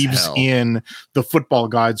funny believes in the football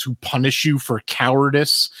gods who punish you for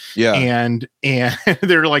cowardice. Yeah. And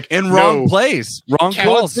they're like, wrong plays, wrong calls.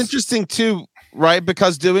 Well, it's interesting too, right?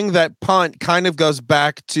 Because doing that punt kind of goes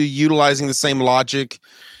back to utilizing the same logic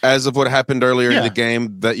as of what happened earlier in the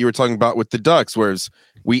game that you were talking about with the Ducks, whereas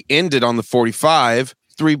we ended on the 45,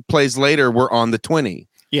 3 plays later, we're on the 20.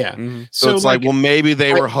 Yeah. Mm-hmm. So it's like, well, maybe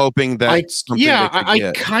they were hoping that I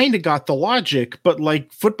kind of got the logic, but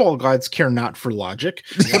like football gods care not for logic.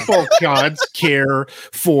 Football gods care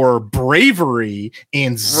for bravery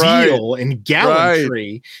and zeal and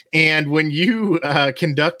gallantry. Right. And when you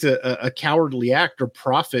conduct a cowardly act or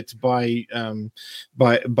profit by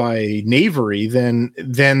knavery, then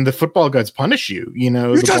the football gods punish you.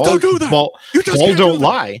 Don't do that. Ball don't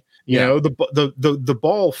lie. The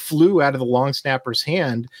ball flew out of the long snapper's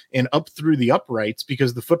hand and up through the uprights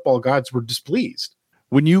because the football gods were displeased.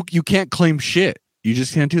 When you can't claim shit, you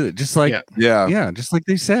just can't do it. Just like just like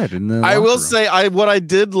they said. I will say, what I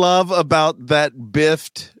did love about that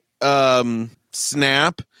biffed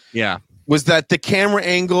snap, was that the camera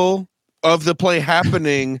angle of the play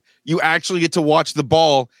happening, you actually get to watch the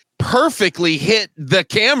ball perfectly hit the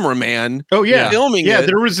cameraman. Oh yeah, filming it.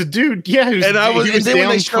 There was a dude. Yeah, and then when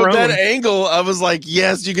they showed that angle, I was like,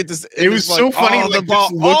 yes, you get this. It was so like, funny. The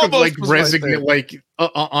ball look of like resignation, like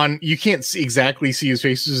on you can't exactly see his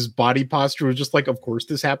face. His body posture was just like, of course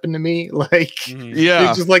this happened to me. Like,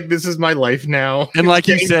 it's just like, this is my life now. And like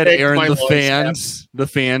you said, Aaron, the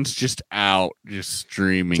fans just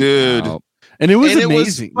streaming, dude. Out. And it was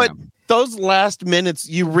amazing. Those last minutes,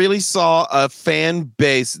 you really saw a fan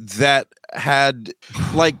base that had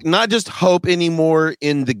like not just hope anymore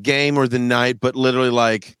in the game or the night, but literally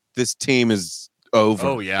like this team is over.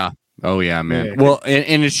 Oh yeah, man. Yeah. Well,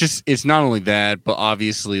 and it's not only that, but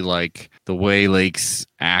obviously like the way Lake's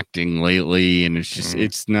acting lately, and it's just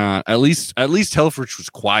it's not. At least Helfrich was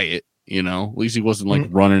quiet. At least he wasn't like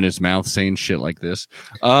running his mouth saying shit like this.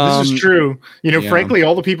 This is true. Frankly,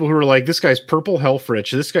 all the people who are like, this guy's purple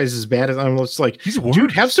Helfrich, this guy's as bad as I'm just like,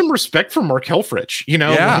 dude, have some respect for Mark Helfrich.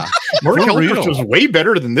 Mark Helfrich was way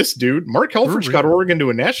better than this dude. Mark Helfrich got Oregon to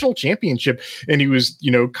a national championship, and he was,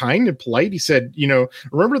 kind and polite. He said,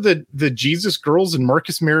 remember the Jesus Girls and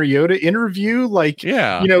Marcus Mariota interview? Like,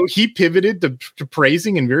 he pivoted to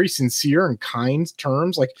praising in very sincere and kind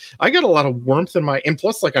terms. Like, I got a lot of warmth in and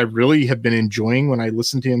plus, like, I really have been enjoying when I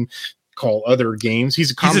listen to him call other games. He's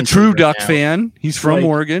a true Duck fan. He's from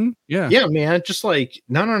Oregon. Yeah, man. Just like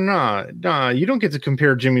no. You don't get to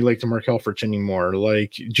compare Jimmy Lake to Mark Helfrich anymore.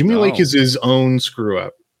 Like Jimmy Lake is his own screw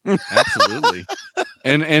up. Absolutely.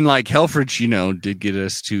 And like Helfrich, did get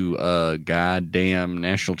us to a goddamn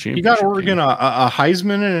national championship. You got Oregon a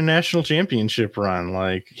Heisman and a national championship run.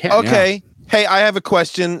 Like, okay. Yeah. Hey, I have a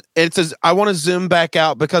question. It says I want to zoom back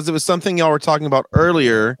out because it was something y'all were talking about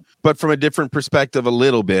earlier, but from a different perspective a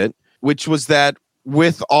little bit, which was that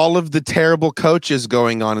with all of the terrible coaches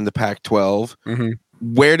going on in the Pac-12,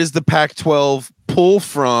 where does the Pac-12 pull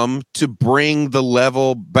from to bring the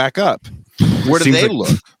level back up? Where do they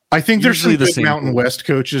look? I think there's some good Mountain West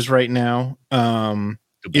coaches right now.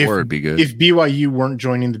 DeBoer would be good. If BYU weren't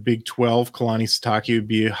joining the Big 12, Kalani Sitake would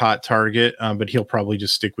be a hot target, but he'll probably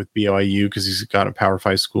just stick with BYU because he's got a Power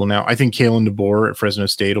 5 school now. I think Kalen DeBoer at Fresno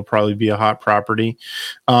State will probably be a hot property.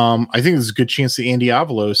 I think there's a good chance that Andy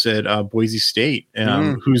Avalos at Boise State,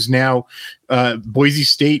 who's now Boise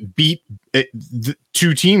State beat the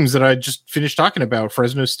two teams that I just finished talking about,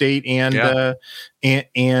 Fresno State and BYU.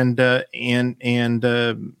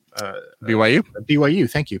 BYU,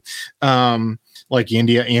 thank you. Like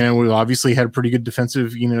India, we obviously had a pretty good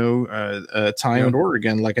defensive, time at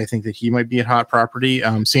Oregon. Like, I think that he might be a hot property.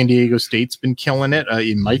 San Diego State's been killing it.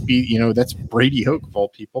 It might be, that's Brady Hoke of all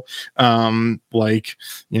people. He might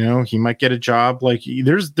get a job. Like,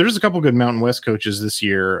 there's a couple good Mountain West coaches this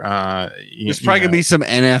year. There's probably gonna be some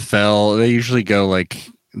NFL. They usually go like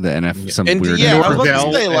the NFL. Some weird.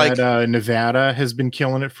 Norvell at Nevada has been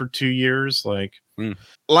killing it for 2 years. Like,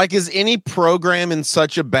 is any program in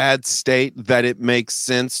such a bad state that it makes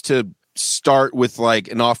sense to start with like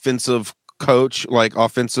an offensive coach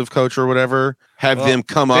or whatever? Have them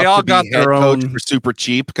come up to be head coach for super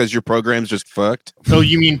cheap because your program's just fucked? Oh,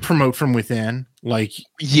 you mean promote from within? Like,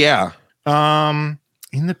 yeah.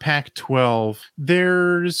 In the Pac-12,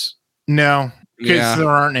 there's no. Because there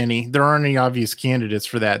aren't any obvious candidates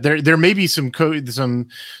for that. There may be some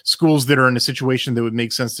schools that are in a situation that would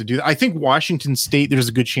make sense to do that. I think Washington State, there's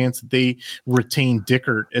a good chance that they retain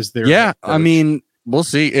Dickert as their head coach. I mean, we'll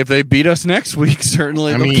see if they beat us next week.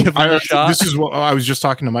 Certainly, give them a shot. This is what I was just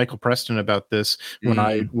talking to Michael Preston about this when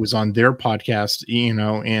I was on their podcast.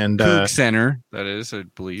 And Coug Center, that is, I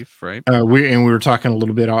believe, right? We were talking a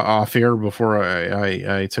little bit off air before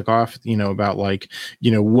I took off. About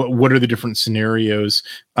what are the different scenarios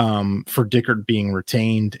for Dickert being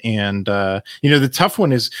retained, and the tough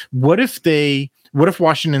one is what if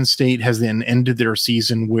Washington State has then ended their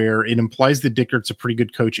season where it implies that Dickert's a pretty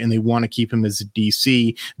good coach and they want to keep him as a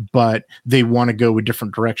DC, but they want to go a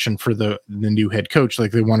different direction for the new head coach.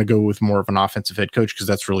 Like, they want to go with more of an offensive head coach because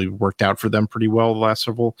that's really worked out for them pretty well the last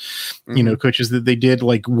several, coaches that they did.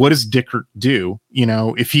 Like, what does Dickert do?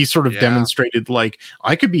 If he sort of demonstrated like,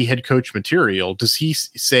 I could be head coach material, does he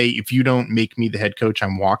say, if you don't make me the head coach,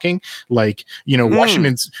 I'm walking? Like,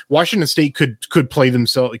 Washington State could play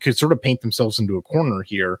themselves, could sort of paint themselves into a corner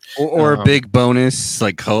here, or a big bonus,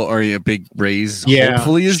 or a big raise.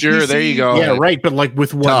 Hopefully, is sure. DC. There you go. Yeah, right. But like,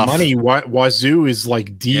 with what money? Wazoo is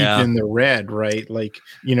like deep in the red, right? Like,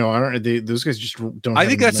 I don't. Those guys just don't. I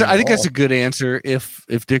think that's a good answer. If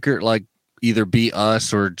Dickert like either beat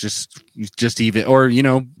us or just even, or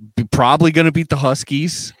probably going to beat the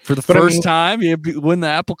Huskies for the first time. Win the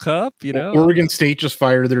Apple Cup. Oregon State just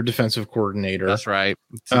fired their defensive coordinator. That's right.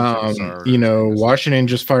 Washington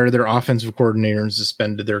just fired their offensive coordinator and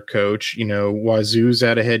suspended their coach. Wazoo's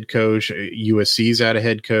out of head coach. USC's out of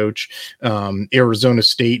head coach. Arizona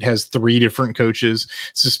State has 3 different coaches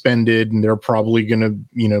suspended, and they're probably going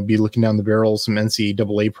to be looking down the barrel of some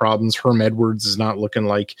NCAA problems. Herm Edwards is not looking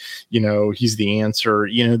like he's the answer.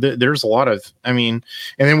 There's a lot of, and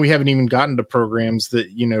then we haven't even gotten to programs that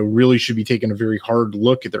really should be taking a very hard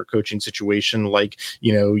look at their coaching situation, like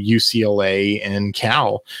UCLA and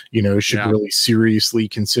Cal should really seriously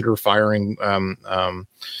consider firing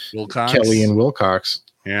Wilcox. Kelly and Wilcox.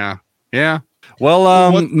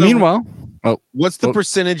 Well, meanwhile, what's the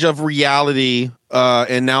percentage of reality,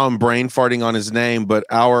 and now I'm brain farting on his name, but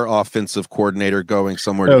our offensive coordinator going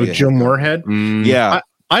somewhere? Joe Moorhead.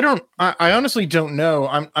 I honestly don't know.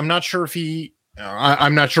 I'm not sure if he.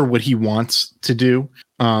 I'm not sure what he wants to do.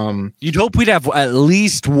 You'd hope we'd have at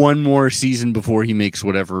least one more season before he makes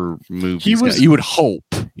whatever move you would hope.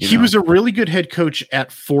 He was a really good head coach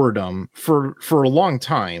at Fordham for a long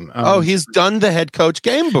time. He's done the head coach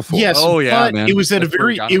game before. Yes. But man. It was at a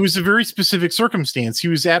very specific circumstance. He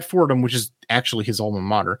was at Fordham, which is actually his alma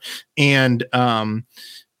mater, and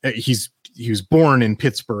he was born in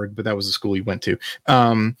Pittsburgh, but that was the school he went to.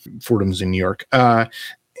 Fordham's in New York.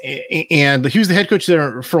 And he was the head coach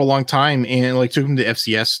there for a long time, and like took him to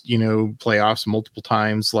FCS, playoffs multiple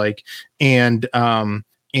times. Like, and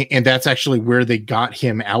that's actually where they got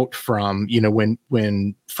him out from.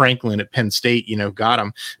 When Franklin at Penn State, got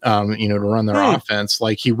him, to run their offense.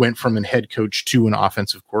 Like he went from a head coach to an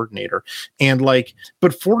offensive coordinator, and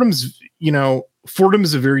but Fordham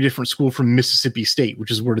is a very different school from Mississippi State, which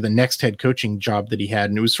is where the next head coaching job that he had.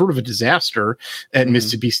 And it was sort of a disaster at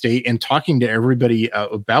Mississippi State. And talking to everybody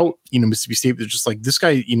about, Mississippi State, they're just like, this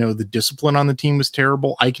guy, the discipline on the team was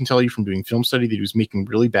terrible. I can tell you from doing film study that he was making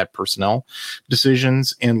really bad personnel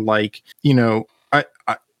decisions. And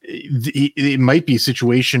it might be a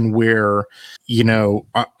situation where,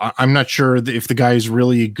 I'm not sure if the guy is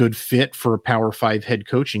really a good fit for a Power 5 head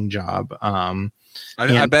coaching job.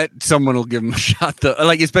 I bet someone will give him a shot though.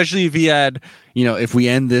 Especially if he had, if we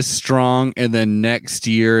end this strong and then next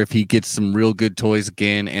year, if he gets some real good toys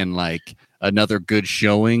again and another good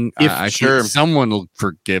showing, I think someone will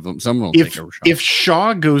forgive him. Someone will take a shot. If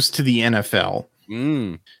Shaw goes to the NFL,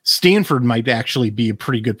 Stanford might actually be a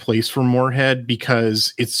pretty good place for Moorhead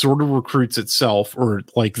because it sort of recruits itself, or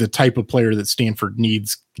the type of player that Stanford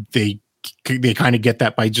needs. They kind of get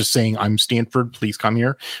that by just saying, I'm Stanford, please come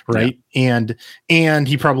here. Right. Yeah. And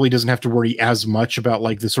he probably doesn't have to worry as much about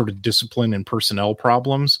the sort of discipline and personnel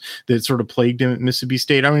problems that sort of plagued him at Mississippi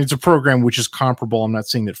State. I mean, it's a program which is comparable. I'm not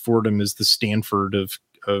saying that Fordham is the Stanford of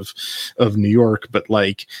New York, but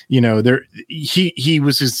he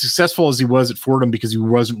was as successful as he was at Fordham because he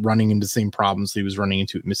wasn't running into the same problems that he was running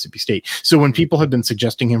into at Mississippi State. So when people have been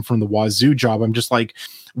suggesting him from the Wazoo job, I'm just like,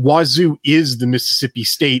 Wazoo is the Mississippi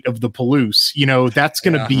State of the Palouse. That's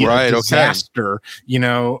going to be a disaster.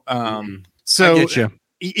 Okay. So I get you.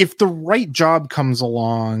 If the right job comes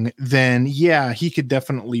along, then he could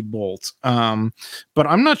definitely bolt. But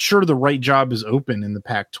I'm not sure the right job is open in the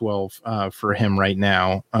Pac-12 for him right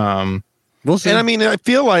now. We'll see. And I mean, I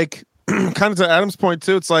feel like kind of to Adam's point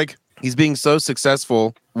too, it's like he's being so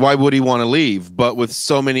successful. Why would he want to leave? But with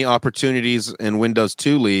so many opportunities and windows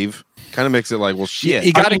to leave, kind of makes it like, well, shit.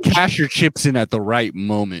 You got to cash your chips in at the right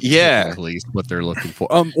moment. Yeah, is what they're looking for.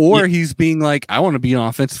 Or he's being like, I want to be an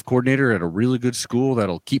offensive coordinator at a really good school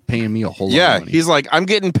that'll keep paying me a whole lot of money. He's like, I'm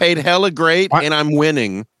getting paid hella great and I'm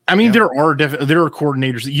winning. I mean, there are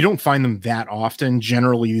coordinators that you don't find them that often.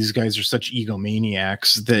 Generally, these guys are such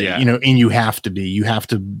egomaniacs that, and you have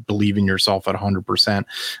to believe in yourself at 100%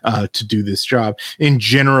 to do this job. And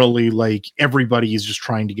generally, everybody is just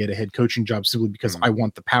trying to get a head coaching job simply because I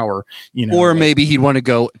want the power, Or maybe he'd want to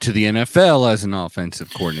go to the NFL as an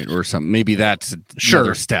offensive coordinator or something. Maybe that's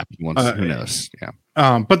another step. He wants, who knows? Yeah.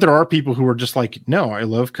 But there are people who are just like, no, I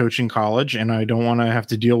love coaching college and I don't want to have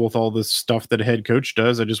to deal with all this stuff that a head coach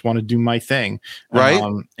does. I just want to do my thing. Right.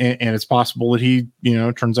 And it's possible that he,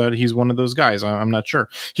 turns out he's one of those guys. I'm not sure.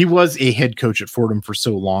 He was a head coach at Fordham for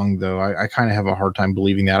so long, though. I kind of have a hard time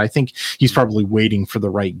believing that. I think he's probably waiting for the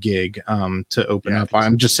right gig to open up.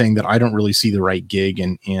 I'm just saying that I don't really see the right gig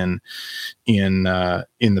in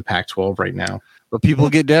the Pac-12 right now. But people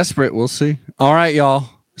get desperate. We'll see. All right, y'all.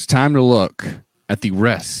 It's time to look at the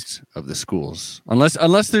rest of the schools,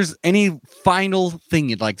 unless there's any final thing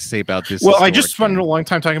you'd like to say about this. Well, I just spent a long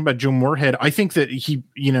time talking about Joe Moorhead. I think that he,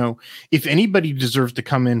 if anybody deserves to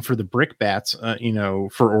come in for the brickbats,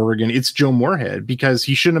 for Oregon, it's Joe Moorhead, because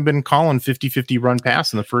he shouldn't have been calling 50-50 run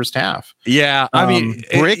pass in the first half. Yeah, I mean,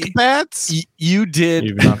 brickbats. You did.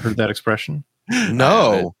 You've not heard that expression?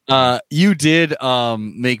 No. You did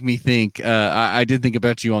make me think. I did think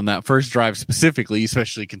about you on that first drive specifically,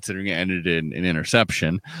 especially considering it ended in an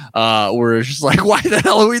interception. Where it's just like, why the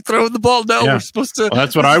hell are we throwing the ball? No, we're supposed to. Well,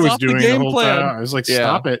 that's what I was doing the whole time. I was like,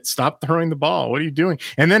 stop it. Stop throwing the ball. What are you doing?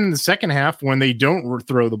 And then in the second half, when they don't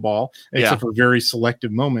throw the ball, except for very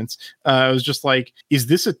selective moments, I was just like, is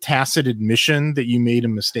this a tacit admission that you made a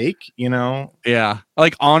mistake? Yeah.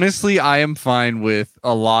 Honestly, I am fine with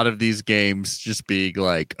a lot of these games just being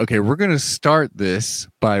like, okay, we're going to start this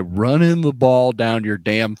by running the ball down your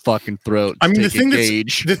damn fucking throat. I mean, the thing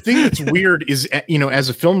that's weird is, as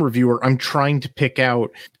a film reviewer, I'm trying to pick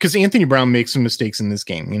out, because Anthony Brown makes some mistakes in this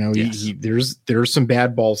game. There's some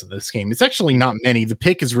bad balls in this game. It's actually not many. The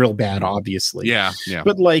pick is real bad, obviously. Yeah.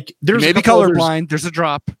 But there's maybe colorblind. There's a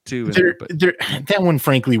drop too. That one,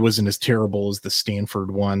 frankly, wasn't as terrible as the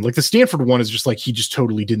Stanford one. The Stanford one is just he just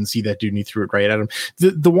totally didn't see that dude and he threw it right at him.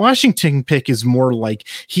 The Washington pick is more like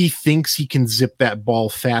he thinks he can zip that ball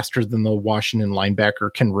faster than the Washington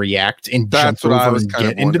linebacker can react and jump over and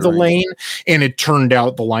get into the lane. And it turned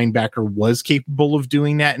out the linebacker was capable of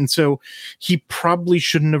doing that. And so he probably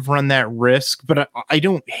shouldn't have run that risk, but I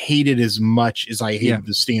don't hate it as much as I hated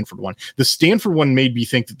the Stanford one. The Stanford one made me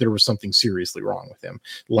think that there was something seriously wrong with him.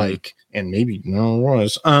 And maybe no, it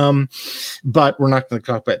was. But we're not going to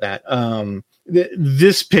talk about that.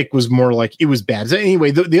 this pick was more like it was bad. So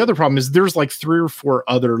anyway, the other problem is there's like 3 or 4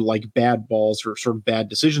 other like bad balls or sort of bad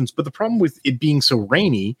decisions. But the problem with it being so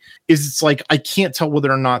rainy is it's like I can't tell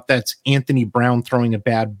whether or not that's Anthony Brown throwing a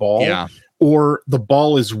bad ball or the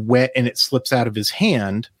ball is wet and it slips out of his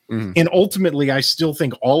hand. And ultimately, I still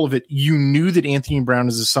think all of it, you knew that Anthony Brown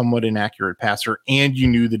is a somewhat inaccurate passer, and you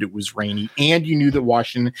knew that it was rainy, and you knew that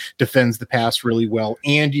Washington defends the pass really well,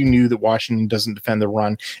 and you knew that Washington doesn't defend the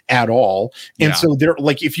run at all. And so they're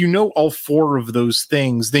like, if you know all 4 of those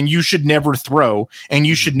things, then you should never throw, and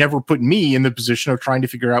you should never put me in the position of trying to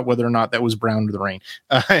figure out whether or not that was Brown or the rain.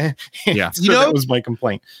 So that was my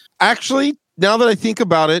complaint. Actually, now that I think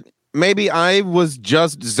about it, maybe I was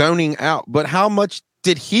just zoning out, but how much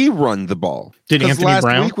did he run the ball? Did Anthony last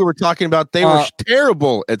Brown? week we were talking about they were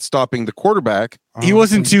terrible at stopping the quarterback. He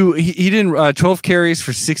wasn't too. He didn't 12 carries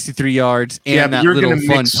for 63 yards. And but you're going to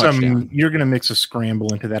mix You're going to mix a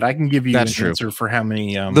scramble into that. I can give you an answer for how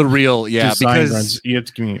many the real because runs. You have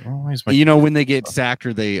to give me. When they get sacked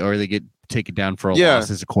or they get taken down for a loss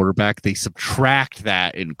as a quarterback, they subtract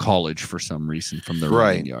that in college for some reason from their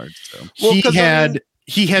running yards. So. Well,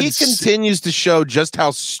 he continues to show just how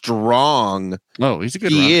strong he's a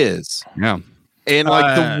good he is. Yeah. And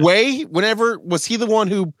like the way, was he the one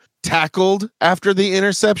who tackled after the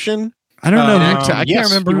interception? I don't know. I can't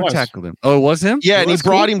remember who tackled him. Oh, it was him? Yeah, and he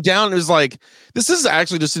brought him down. It was like, this is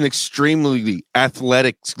actually just an extremely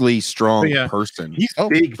athletically strong person. He's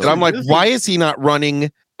big. And I'm like, why is he not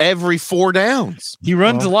running every 4 downs? He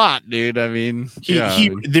runs a lot, dude. I mean,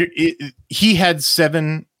 he had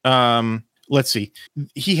 7 let's see.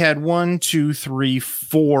 He had 1, 2, 3,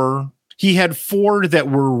 4. He had 4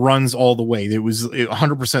 that were runs all the way. It was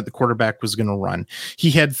 100% the quarterback was going to run.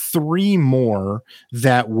 He had 3 more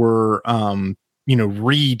that were,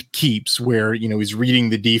 read keeps where, he's reading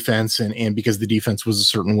the defense and because the defense was a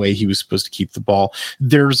certain way, he was supposed to keep the ball.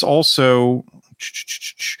 There's also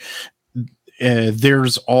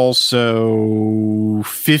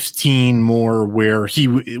 15 more where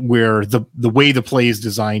the way the play is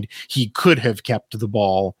designed, he could have kept the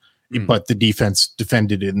ball, but the defense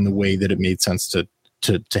defended it in the way that it made sense to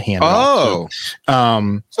hand off.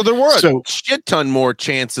 So there were a shit ton more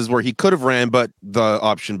chances where he could have ran, but the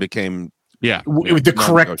option became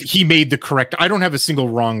he made the correct. I don't have a single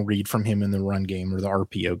wrong read from him in the run game or the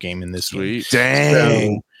RPO game in this game.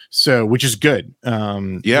 Dang. So, which is good.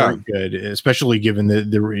 Very good, especially given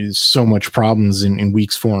that there is so much problems in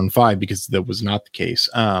weeks 4 and 5 because that was not the case.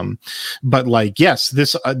 But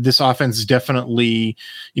this offense definitely,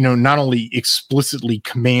 not only explicitly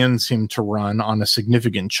commands him to run on a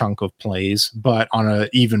significant chunk of plays, but on a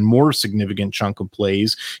even more significant chunk of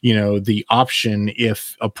plays, the option,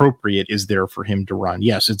 if appropriate, is there for him to run.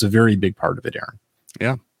 Yes, it's a very big part of it, Aaron.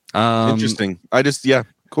 Yeah. Interesting.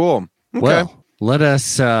 Cool. Okay. Well, let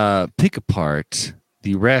us pick apart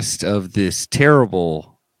the rest of this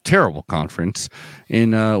terrible, terrible conference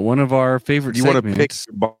in one of our favorite segments. Want to pick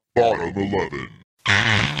bottom 11.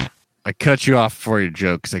 I cut you off for your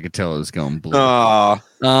joke because I could tell it was going blue.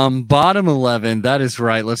 Bottom 11, that is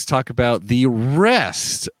right. Let's talk about the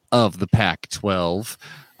rest of the Pac-12.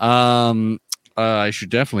 I should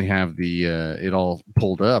definitely have the it all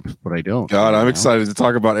pulled up, but I don't. God, I'm excited to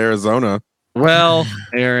talk about Arizona. Well,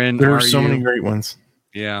 Aaron, there are so many great ones.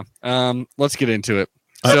 Yeah. Let's get into it.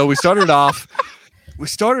 So we started off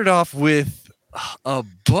with a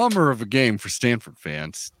bummer of a game for Stanford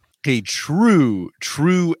fans. A true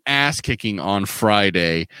ass kicking on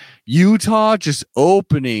Friday. Utah just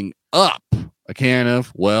opening up a can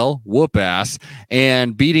of whoop ass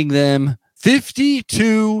and beating them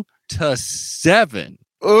 52-7.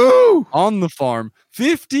 Ooh, on the farm.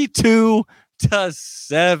 52-7.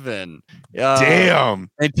 Damn.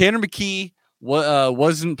 And Tanner McKee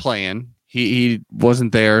wasn't playing. He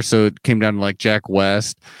wasn't there, so it came down to like Jack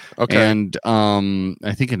West. Okay. And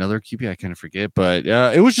I think another QB, I kind of forget, but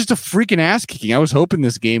it was just a freaking ass kicking. I was hoping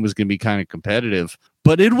this game was going to be kind of competitive,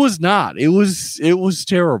 but it was not. It was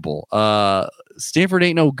terrible. Stanford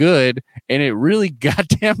ain't no good, and it really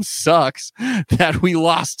goddamn sucks that we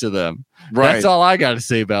lost to them. Right. That's all I got to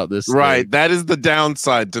say about this. Right. Thing. That is the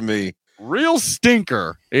downside to me. Real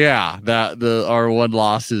stinker. Yeah, that our one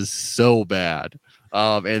loss is so bad.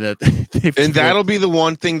 And that'll be the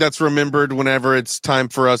one thing that's remembered whenever it's time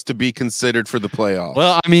for us to be considered for the playoffs.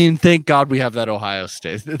 Well, I mean, thank God we have that Ohio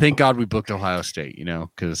State. Thank God we booked Ohio State,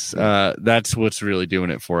 because that's what's really doing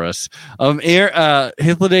it for us.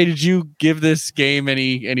 Hythloday, did you give this game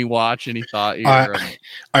any watch, any thought?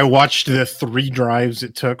 I watched the 3 drives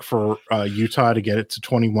it took for Utah to get it to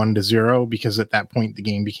 21-0 because at that point the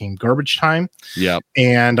game became garbage time. Yeah,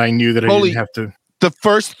 and I knew that I didn't have to. The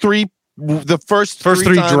first 3 The first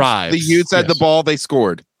three times drives. the Utes had the ball, they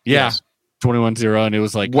scored. Yeah. Yes. 21-0, and it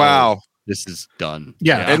was like, wow, this is done.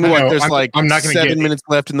 Yeah. And what? There's I'm not going to 7 minutes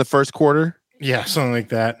left in the first quarter. Yeah, something like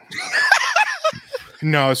that.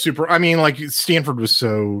 No, super. I mean, like Stanford was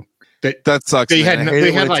so that sucks. They had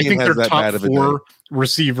I think their top 4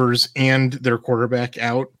 receivers and their quarterback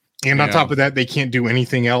out, and on top of that, they can't do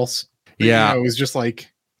anything else. Yeah, it was just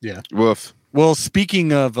like, woof. Well,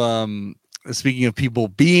 speaking of people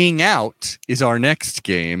being out, is our next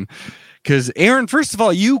game. Because, Aaron, first of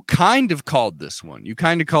all, you kind of called this one. You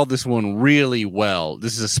kind of called this one really well.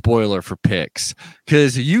 This is a spoiler for picks.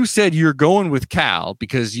 Because you said you're going with Cal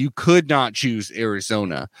because you could not choose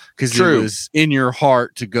Arizona. Because it was in your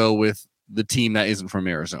heart to go with the team that isn't from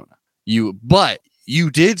Arizona. But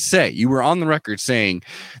you did say, you were on the record saying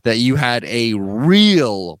that you had a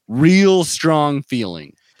real strong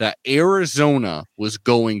feeling that Arizona was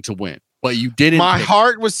going to win. But you didn't. My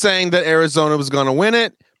heart was saying that Arizona was going to win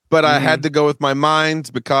it. But I had to go with my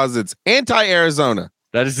mind because it's anti-Arizona.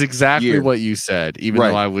 That is exactly what you said, even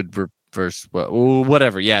though I would reverse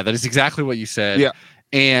whatever. Yeah, that is exactly what you said. Yeah.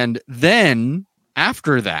 And then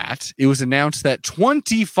after that, it was announced that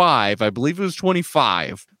 25, I believe it was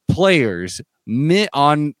 25 players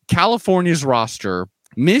on California's roster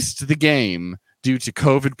missed the game due to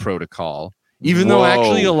COVID protocol. Even though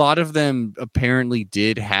actually a lot of them apparently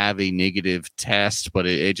did have a negative test, but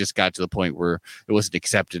it just got to the point where it wasn't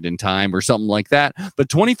accepted in time or something like that. But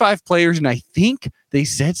 25 players, and I think they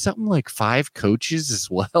said something like 5 coaches as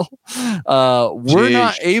well, were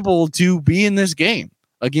not able to be in this game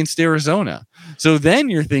against Arizona. So then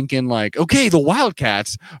you're thinking like, okay, the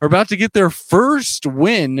Wildcats are about to get their first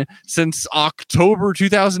win since October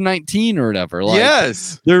 2019 or whatever. Like,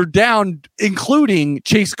 yes. They're down, including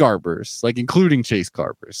Chase Garbers.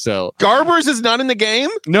 So Garbers is not in the game?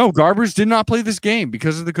 No, Garbers did not play this game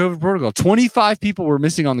because of the COVID protocol. 25 people were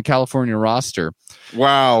missing on the California roster.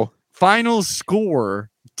 Wow. Final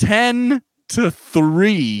score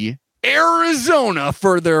 10-3. Arizona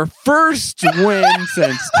for their first win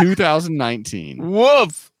since 2019.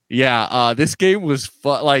 Woof. Yeah, this game was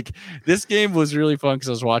fun. Like, this game was really fun because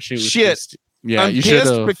I was watching it. I'm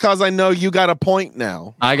pissed because I know you got a point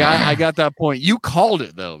now. I got that point. You called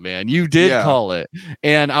it though, man. You did call it.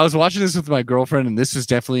 And I was watching this with my girlfriend, and this was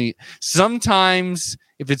definitely sometimes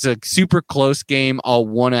if it's a super close game, I'll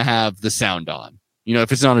want to have the sound on. You know,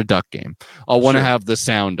 if it's not a duck game, I'll want to have the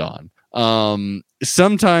sound on.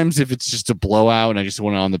 Sometimes if it's just a blowout and I just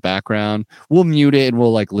want it on the background, we'll mute it and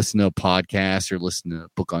we'll like listen to a podcast or listen to a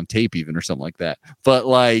book on tape even or something like that. But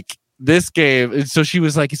like this game, so she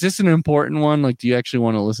was like, is this an important one? Like, do you actually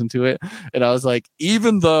want to listen to it? And I was like,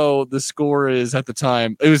 even though the score is at the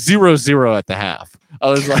time, it was 0-0 at the half.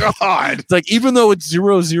 I was like, God. It's like, even though it's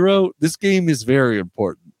 0-0, this game is very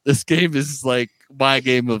important. This game is like my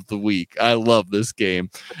game of the week. I love this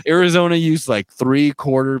game. Arizona used like 3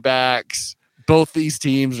 quarterbacks. Both these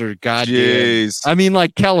teams are goddamn. Jeez. I mean,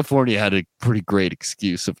 like California had a pretty great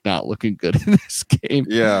excuse of not looking good in this game.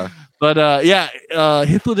 Yeah. But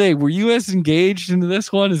Hythloday, were you as engaged into this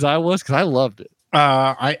one as I was? Because I loved it.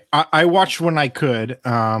 I watched when I could.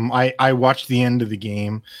 I watched the end of the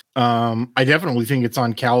game. I definitely think it's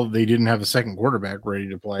on Cal that they didn't have a second quarterback ready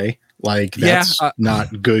to play. Like that's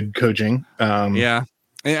not good coaching. Yeah.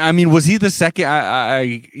 I mean, was he the second?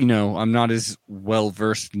 I'm not as well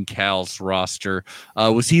versed in Cal's roster.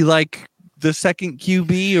 Was he like the second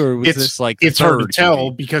QB, or was this like it's hard to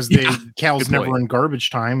tell QB? Because Cal's never in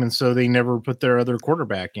garbage time, and so they never put their other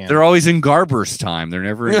quarterback in. They're always in Garber's time. They're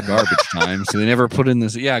never in garbage time, so they never put in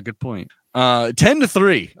this. Yeah, good point.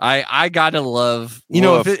 10-3. I gotta love. You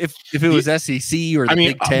know, if it was SEC or the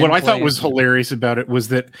Big Ten. What I thought was hilarious about it was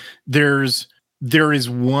that there is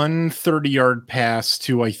one 30-yard pass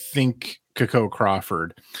to, I think, Kakao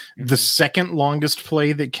Crawford. The second longest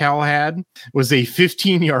play that Cal had was a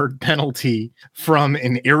 15-yard penalty from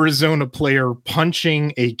an Arizona player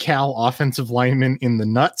punching a Cal offensive lineman in the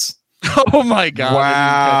nuts. Oh my God.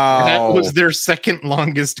 Wow. That was their second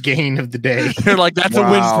longest gain of the day. They're like, that's a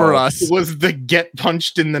win for us. It was the get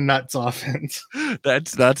punched in the nuts offense.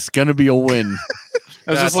 That's gonna be a win.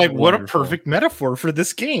 I was just like, what a perfect metaphor for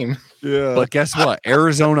this game. Yeah. But guess what?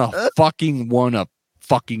 Arizona fucking won a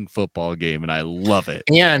fucking football game, and I love it.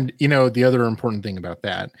 And, you know, the other important thing about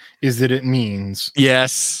that is that it means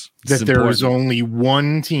that there is only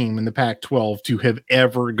one team in the Pac-12 to have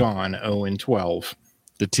ever gone 0-12.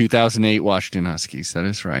 The 2008 Washington Huskies. That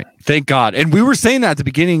is right. Thank God. And we were saying that at the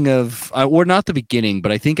beginning of, or not the beginning,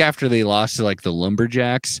 but I think after they lost to like the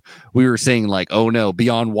Lumberjacks, we were saying like, oh no, be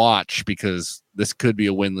on watch because this could be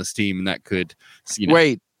a winless team and that could,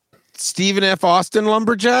 Wait, Stephen F. Austin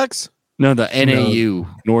Lumberjacks? No, the NAU,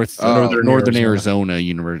 Northern Arizona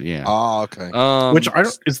University. Yeah. Oh, okay. Which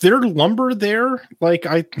is there lumber there? Like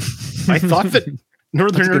I thought that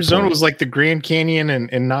Northern Arizona was like the Grand Canyon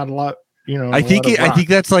and not a lot. I think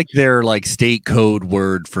that's like their like state code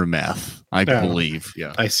word for meth. I believe.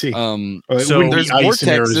 Yeah. I see. So there's ice in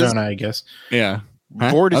Arizona, I guess. Yeah.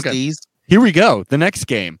 Vortices. Here we go. The next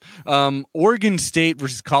game. Oregon State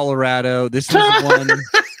versus Colorado. This was one.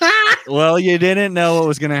 Well, you didn't know what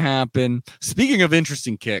was going to happen. Speaking of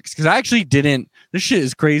interesting kicks, because I actually didn't. This shit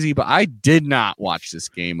is crazy, but I did not watch this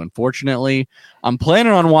game, unfortunately. I'm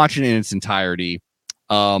planning on watching it in its entirety.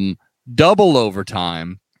 Double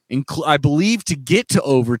overtime. I believe to get to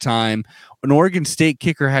overtime, an Oregon State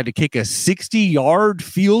kicker had to kick a 60-yard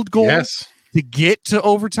field goal to get to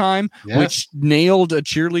overtime, which nailed a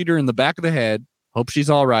cheerleader in the back of the head. Hope she's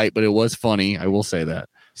all right, but it was funny. I will say that.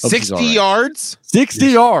 60 yards? 60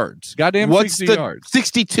 yards. Goddamn 60 yards.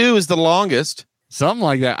 62 is the longest. Something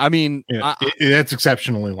like that. I mean, that's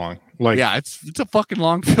exceptionally long. Like, yeah, it's a fucking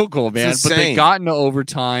long field goal, man. But they got into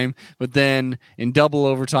overtime. But then in double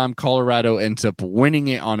overtime, Colorado ends up winning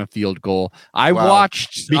it on a field goal. I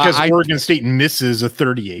watched because Oregon State misses a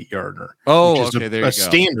 38-yarder. Oh, okay, there you go. A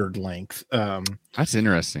standard length. That's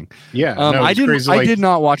interesting. Yeah, I did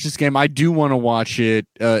not watch this game. I do want to watch it.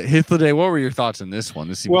 Hythloday, what were your thoughts on this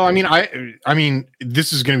one? I mean,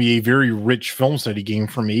 this is going to be a very rich film study game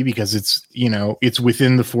for me because it's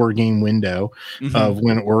within the 4-game window of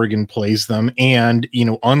when Oregon plays them, and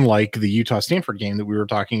unlike the Utah-Stanford game that we were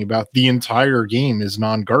talking about, the entire game is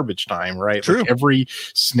non-garbage time, right? True. Like every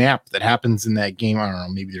snap that happens in that game, I don't know,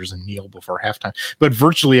 maybe there's a kneel before halftime, but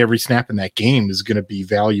virtually every snap in that game is going to be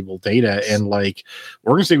valuable data. And like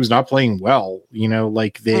Oregon State was not playing well,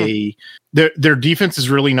 like their defense is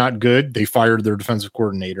really not good. They fired their defensive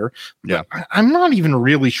coordinator. Yeah, I'm not even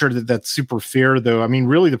really sure that that's super fair, though. I mean,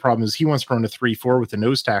 really, the problem is he wants to run a 3-4 with a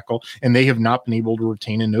nose tackle, and they have not been able to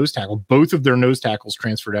retain a nose tackle. Both of their nose tackles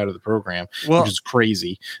transferred out of the program, which is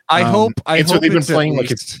crazy. I hope they've been playing like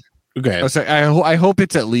it's. Okay, I hope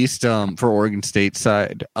it's at least for Oregon State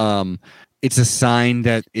side. It's a sign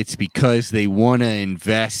that it's because they want to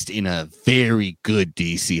invest in a very good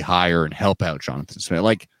DC hire and help out Jonathan Smith.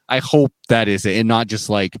 Like, I hope that is it, and not just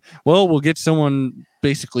like, well, we'll get someone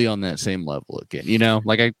basically on that same level again.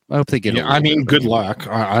 Like I hope they get. Yeah, I mean, good luck.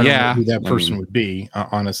 I don't know who that person would be,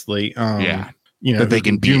 honestly. That they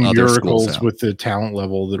can do miracles with the talent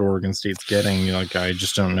level that Oregon State's getting. Like, I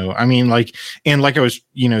just don't know. I mean, like I was,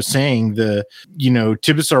 saying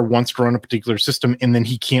Tibesar wants to run a particular system, and then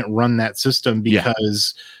he can't run that system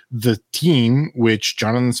because the team, which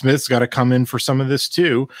Jonathan Smith's got to come in for some of this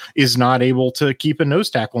too, is not able to keep a nose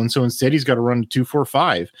tackle. And so instead he's got to run a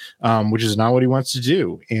 2-4-5, which is not what he wants to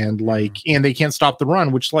do. And and they can't stop the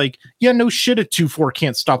run, which no shit, a 2-4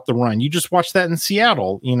 can't stop the run. You just watch that in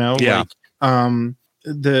Seattle,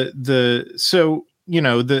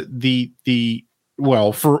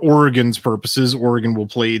 well, for Oregon's purposes, Oregon will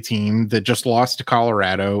play a team that just lost to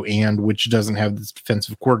Colorado and which doesn't have this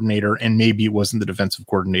defensive coordinator, and maybe it wasn't the defensive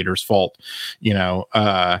coordinator's fault,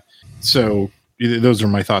 so those are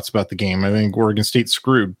my thoughts about the game. I think Oregon State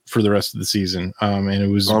screwed for the rest of the season, and it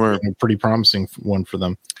was a pretty promising one for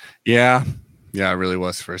them. Yeah, it really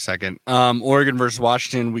was for a second. Oregon versus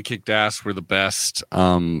Washington, we kicked ass. We're the best.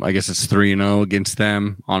 I guess it's 3-0 against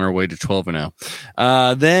them on our way to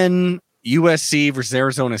 12-0. Then USC versus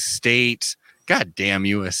Arizona State. God damn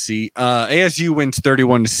USC. ASU wins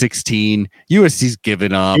 31-16. USC's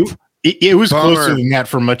given up. It was closer than that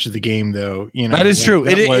for much of the game, though. That is true.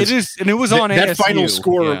 It is, and it was on that ASU. Final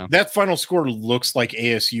score. Yeah. That final score looks like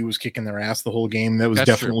ASU was kicking their ass the whole game. That was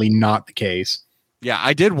definitely not the case. Yeah,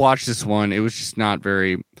 I did watch this one. It was just not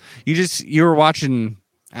very. You were watching.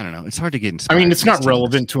 I don't know. It's hard to get inspired. I mean, it's not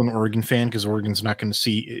relevant to an Oregon fan because Oregon's not going to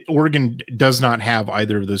see. Oregon does not have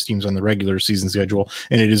either of those teams on the regular season schedule,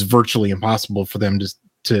 and it is virtually impossible for them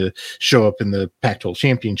to show up in the Pac-12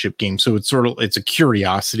 championship game. So it's a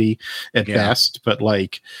curiosity at best. But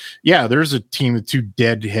there's a team with 2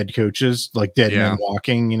 dead head coaches, dead men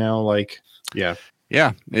walking.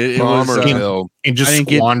 Yeah, it was and just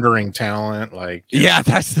squandering talent.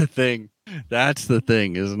 That's the thing. That's the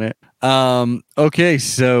thing, isn't it? Okay,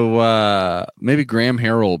 so maybe Graham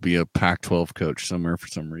Harrell will be a Pac-12 coach somewhere for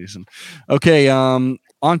some reason. Okay, on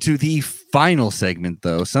to the final segment,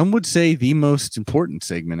 though. Some would say the most important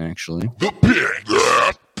segment, actually. The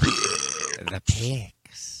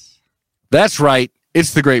picks. That's right.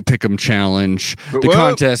 It's the Great Pick'em Challenge, the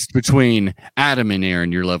contest between Adam and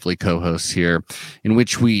Aaron, your lovely co-hosts here, in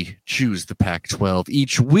which we choose the Pac-12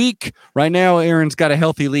 each week. Right now, Aaron's got a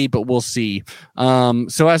healthy lead, but we'll see.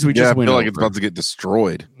 So as we just went I feel like it's about to get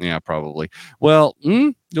destroyed. Yeah, probably. Well,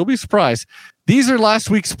 you'll be surprised. These are last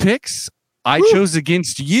week's picks. I chose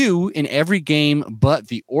against you in every game but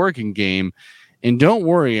the Oregon game. And don't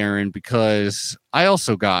worry, Aaron, because I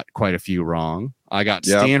also got quite a few wrong. I got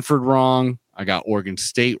Stanford wrong. I got Oregon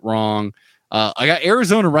State wrong. I got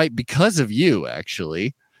Arizona right because of you,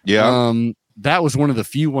 actually. Yeah. That was one of the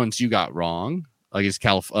few ones you got wrong. I guess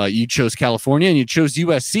you chose California and you chose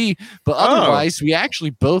USC, but otherwise we actually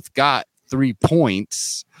both got 3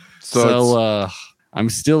 points. So I'm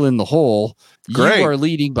still in the hole. Great. You are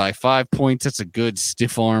leading by 5 points. That's a good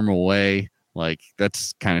stiff arm away. Like,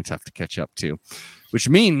 that's kind of tough to catch up to, which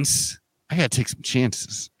means I got to take some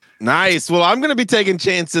chances. Nice. Well, I'm going to be taking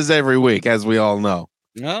chances every week, as we all know.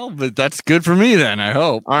 Well, but that's good for me then, I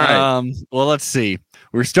hope. All right. Well, let's see.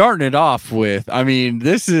 We're starting it off with,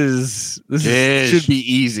 this should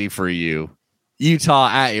be easy for you. Utah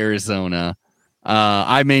at Arizona.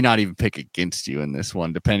 I may not even pick against you in this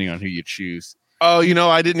one, depending on who you choose. Oh,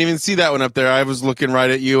 I didn't even see that one up there. I was looking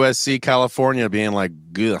right at USC, California, being like,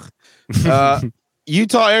 ugh.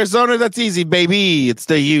 Utah, Arizona, that's easy, baby. It's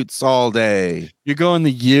the Utes all day. You're going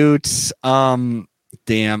the Utes. Damn,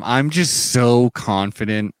 I'm just so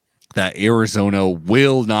confident that Arizona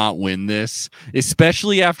will not win this,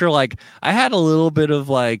 especially after I had a little bit of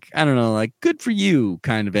good for you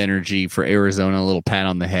kind of energy for Arizona, a little pat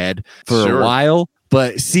on the head for a while,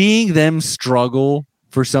 but seeing them struggle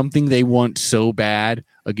for something they want so bad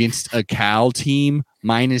against a Cal team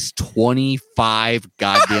minus 25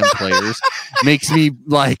 goddamn players makes me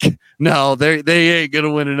no, they ain't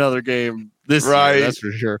gonna win another game this year, that's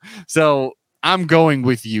for sure. So I'm going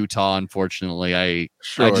with Utah. Unfortunately,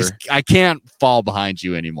 I can't fall behind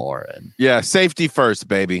you anymore. And safety first,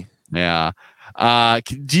 baby. Yeah.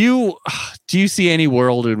 Do you see any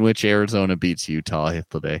world in which Arizona beats Utah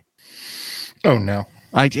today? Oh no.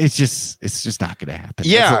 It's just not gonna happen.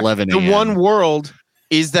 Yeah, it's 11 a.m. The one world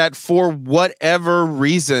is that for whatever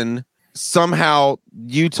reason, somehow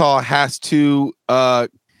Utah has to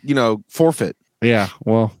forfeit. Yeah.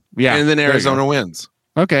 Well, yeah. And then Arizona wins.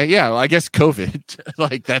 Okay, yeah, I guess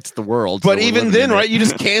COVID, that's the world. But so even then, right, you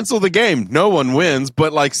just cancel the game. No one wins,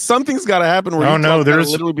 but something's got to happen where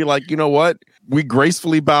there's literally be like, you know what? We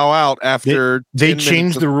gracefully bow out after they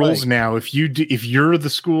changed the rules now. If you're the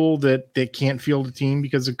school that can't field a team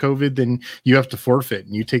because of COVID, then you have to forfeit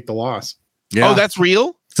and you take the loss. Yeah. Oh, that's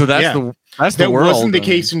real? So that's the that world. Wasn't the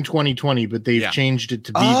case in 2020, but they've changed it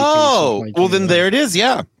to be the case. Oh, well then there it is.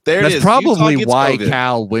 Yeah, that's probably why COVID.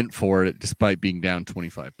 Cal went for it despite being down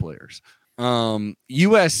 25 players.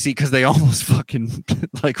 USC, because they almost fucking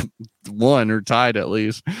won or tied at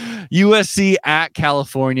least. USC at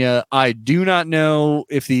California. I do not know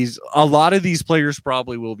if a lot of these players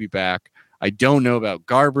probably will be back. I don't know about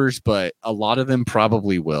Garbers, but a lot of them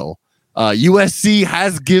probably will. USC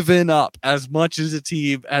has given up as much as a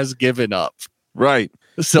team has given up. Right.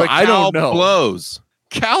 So I don't know. Blows.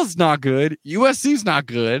 Cal's not good. USC's not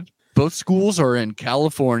good. Both schools are in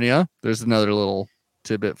California. There's another little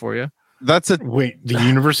tidbit for you. Wait, the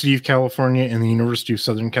University of California and the University of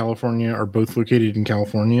Southern California are both located in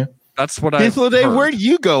California? That's what I heard. Where do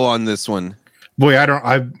you go on this one? Boy,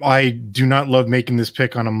 I do not love making this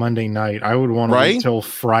pick on a Monday night. I would want to wait until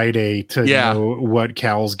Friday to know what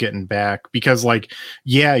Cal's getting back because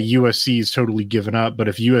USC is totally given up, but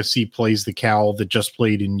if USC plays the Cal that just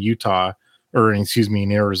played in Utah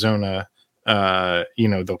in Arizona,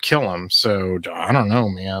 they'll kill him. So I don't know,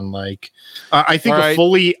 man. I think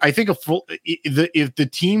if the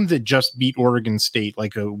team that just beat Oregon State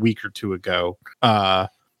a week or two ago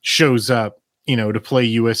shows up, to play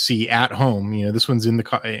USC at home, this one's in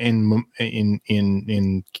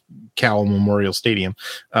Cal Memorial Stadium,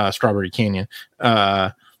 Strawberry Canyon.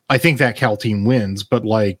 I think that Cal team wins, but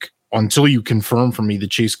until you confirm for me the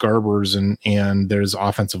Chase Garbers and there's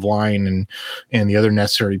offensive line and the other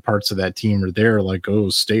necessary parts of that team are there,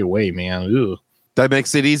 stay away, man. Ew. That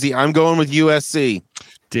makes it easy. I'm going with USC.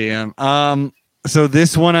 Damn. So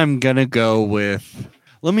this one I'm gonna go with.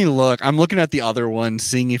 Let me look. I'm looking at the other one,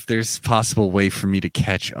 seeing if there's a possible way for me to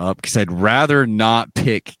catch up because I'd rather not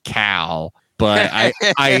pick Cal, but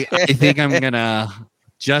I think I'm gonna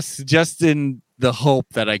just in the hope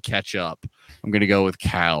that I catch up. I'm gonna go with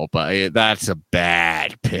Cal, but that's a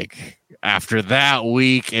bad pick. After that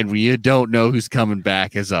week, and you don't know who's coming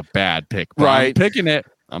back, is a bad pick. But right? I'm picking it.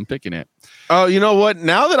 I'm picking it. Oh, you know what?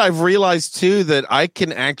 Now that I've realized too that I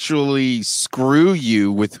can actually screw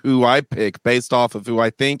you with who I pick based off of who I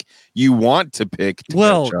think you want to pick.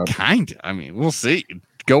 Well, kind of. I mean, we'll see.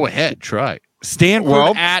 Go ahead, try.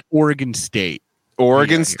 Stanford at Oregon State.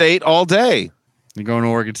 Oregon State all day. You're going to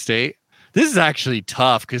Oregon State? This is actually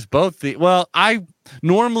tough because I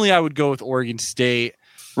would go with Oregon State.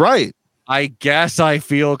 Right. I guess I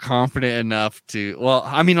feel confident enough to. Well,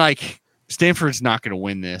 I mean, like Stanford's not going to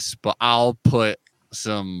win this, but I'll put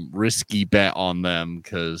some risky bet on them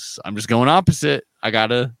because I'm just going opposite. I'm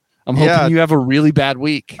hoping you have a really bad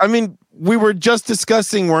week. I mean, we were just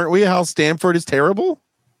discussing, weren't we, how Stanford is terrible?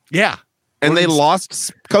 Yeah. And they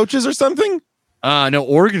lost coaches or something? No,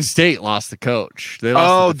 Oregon State lost the coach.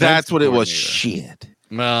 That's what it was. Shit.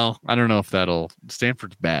 Well, I don't know if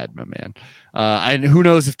Stanford's bad, my man. And who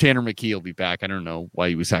knows if Tanner McKee will be back. I don't know why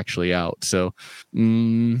he was actually out. So,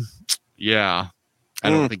 yeah, I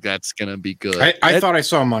don't think that's going to be good. I thought I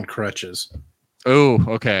saw him on crutches. Oh,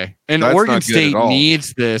 okay. And that's Oregon State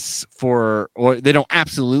needs this or they don't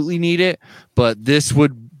absolutely need it, but this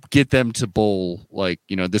would get them to bowl.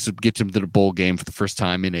 This would get them to the bowl game for the first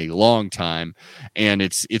time in a long time. And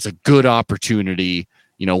it's a good opportunity.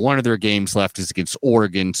 One of their games left is against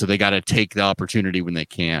Oregon, so they got to take the opportunity when they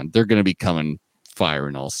can. They're going to be coming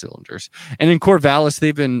firing all cylinders. And in Corvallis,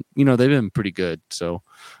 they've been pretty good. So,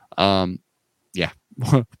 yeah.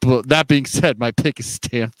 But that being said, my pick is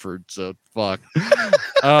Stanford. So fuck.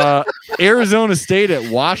 Arizona State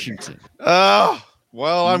at Washington. Oh,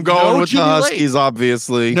 well, I'm going with the Huskies,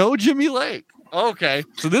 obviously. No Jimmy Lake. Okay,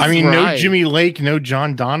 so this. No Jimmy Lake, no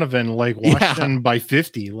John Donovan. Washington by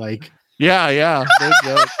 50. Yeah.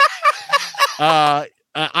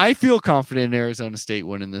 I feel confident in Arizona State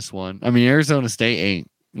winning this one. I mean, Arizona State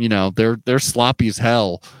ain't, they're sloppy as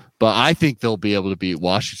hell, but I think they'll be able to beat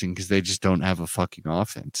Washington because they just don't have a fucking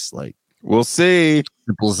offense. We'll see.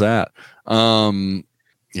 Simple as that.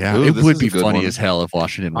 Yeah, it would be funny as hell if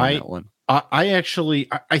Washington won that one.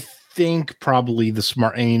 I think probably the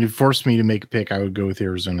smart, and it forced me to make a pick. I would go with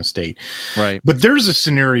Arizona State. Right. But there's a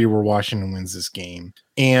scenario where Washington wins this game.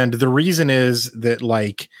 And the reason is that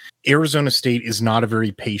Arizona State is not a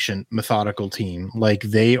very patient, methodical team.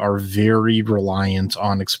 They are very reliant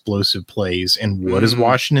on explosive plays. And what does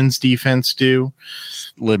Washington's defense do?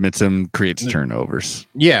 Limits them, creates turnovers.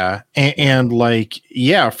 Yeah. And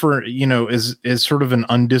for, as sort of an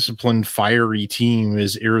undisciplined, fiery team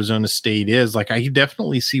as Arizona State is, I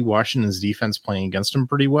definitely see Washington's defense playing against them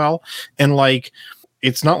pretty well. And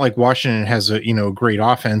it's not like Washington has a great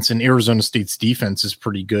offense, and Arizona State's defense is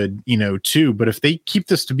pretty good, too. But if they keep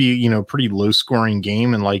this to be pretty low scoring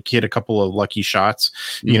game and hit a couple of lucky shots,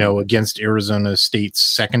 against Arizona State's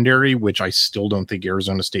secondary, which I still don't think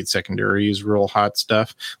Arizona State secondary is real hot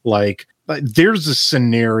stuff. There's a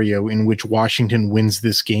scenario in which Washington wins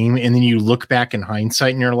this game, and then you look back in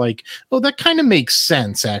hindsight and you're like, oh, that kind of makes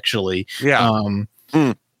sense, actually. Yeah.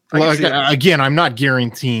 Again, I'm not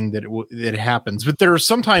guaranteeing that it happens, but there are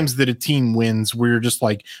sometimes that a team wins where you're just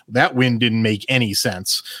that win didn't make any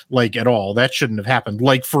sense, at all. That shouldn't have happened.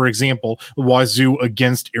 For example, Wazoo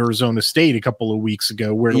against Arizona State a couple of weeks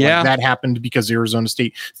ago, where that happened because Arizona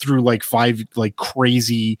State threw 5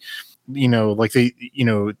 crazy,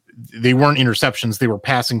 they weren't interceptions. They were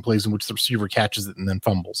passing plays in which the receiver catches it and then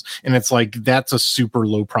fumbles. And it's that's a super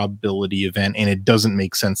low probability event. And it doesn't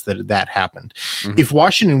make sense that happened. Mm-hmm. If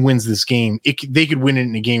Washington wins this game, they could win it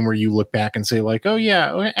in a game where you look back and say oh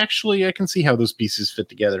yeah, actually I can see how those pieces fit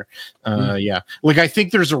together. Yeah. I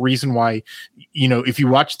think there's a reason why, if you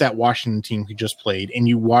watched that Washington team who just played and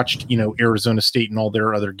you watched, Arizona State and all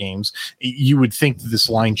their other games, you would think that this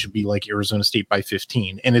line should be Arizona State by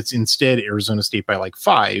 15. And it's instead Arizona State by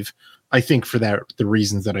 5. I think for the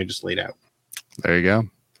reasons that I just laid out. There you go.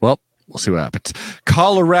 Well, we'll see what happens.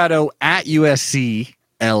 Colorado at USC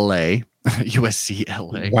LA. USC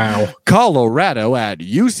LA. Wow. Colorado at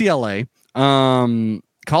UCLA.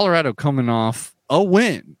 Colorado coming off a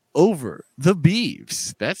win over the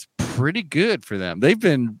Beavs. That's pretty good for them. They've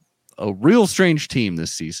been a real strange team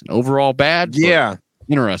this season. Overall bad. Yeah.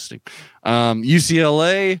 Interesting.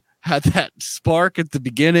 UCLA had that spark at the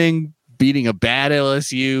beginning, beating a bad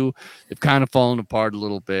LSU. They've kind of fallen apart a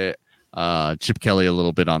little bit. Chip Kelly a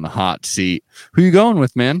little bit on the hot seat. Who you going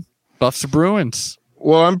with, man? Buffs or Bruins?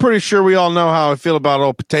 Well, I'm pretty sure we all know how I feel about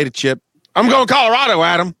old potato chip. I'm going Colorado,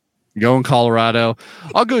 Adam. Going Colorado.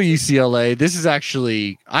 I'll go UCLA. This is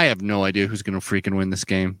actually, I have no idea who's going to freaking win this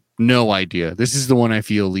game. No idea. This is the one I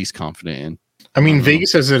feel least confident in. I mean,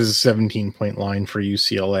 Vegas has it as a 17-point line for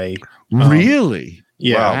UCLA. Really?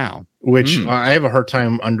 Yeah. Wow. which I have a hard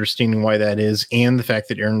time understanding why that is. And the fact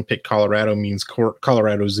that Aaron picked Colorado means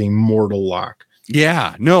Colorado is a mortal lock.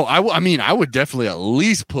 Yeah, no, I mean, I would definitely at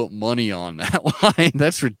least put money on that line.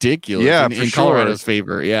 That's ridiculous. Yeah, in Colorado's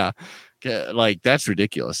favor. Yeah, like that's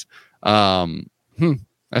ridiculous.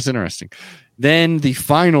 That's interesting. Then the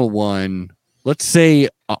final one. Let's say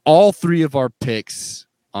all three of our picks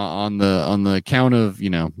on the count of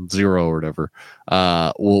 0 or whatever.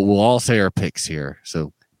 We'll all say our picks here.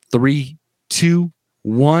 So 3, 2,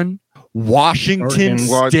 1. Washington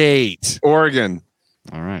State. Oregon.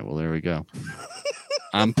 All right. Well, there we go.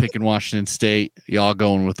 I'm picking Washington State. Y'all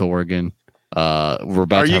going with Oregon. We're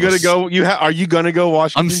about. Are you gonna go? Are you gonna go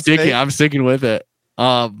Washington? State? I'm sticking with it.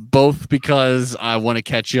 Both because I want to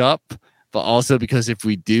catch up, but also because if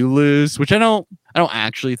we do lose, which I don't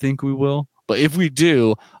actually think we will, but if we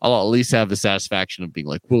do, I'll at least have the satisfaction of being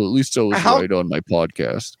like, well, at least I was right on my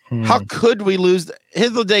podcast. How could we lose?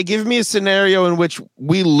 Hitler, give me a scenario in which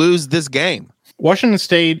we lose this game. Washington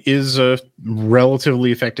State is a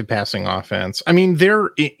relatively effective passing offense. I mean, they're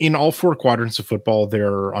in all 4 quadrants of football,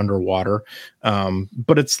 they're underwater.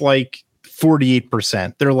 But it's like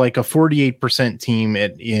 48%. They're like a 48% team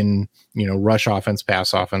in rush offense,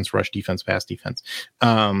 pass offense, rush defense, pass defense.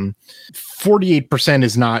 48%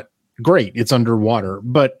 is not great. It's underwater,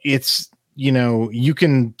 but it's, you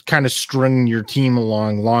can kind of string your team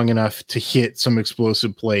along long enough to hit some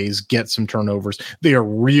explosive plays, get some turnovers. They are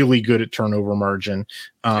really good at turnover margin.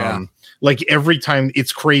 Like every time,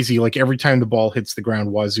 it's crazy. Like every time the ball hits the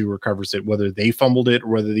ground, Wazoo recovers it, whether they fumbled it or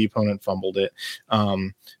whether the opponent fumbled it.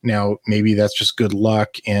 Now, maybe that's just good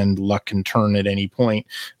luck, and luck can turn at any point.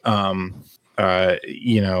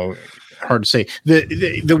 Hard to say.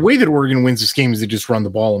 The way that Oregon wins this game is they just run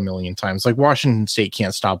the ball a million times. Like Washington State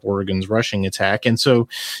can't stop Oregon's rushing attack. And so,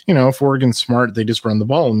 if Oregon's smart, they just run the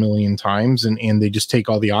ball a million times and they just take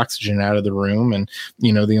all the oxygen out of the room. And,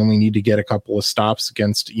 they only need to get a couple of stops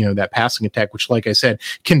against, that passing attack, which, like I said,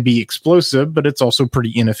 can be explosive, but it's also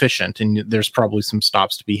pretty inefficient. And there's probably some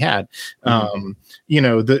stops to be had. The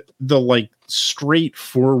like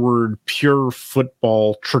straightforward, pure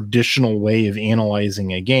football, traditional way of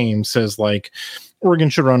analyzing a game says like Oregon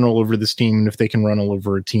should run all over this team, and if they can run all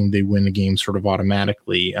over a team, they win the game sort of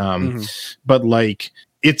automatically. But like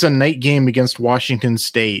it's a night game against Washington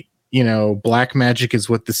State. Black magic is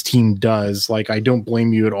what this team does. Like I don't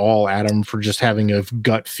blame you at all, Adam, for just having a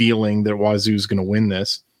gut feeling that Wazoo is going to win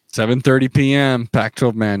this. 7:30 p.m.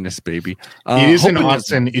 Pac-12 Madness, baby. It is in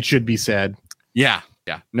Austin. It should be said. Yeah.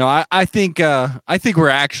 No, I think we're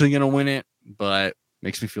actually gonna win it, but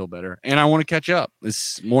makes me feel better, and I want to catch up.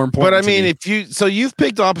 It's more important. But I mean, you've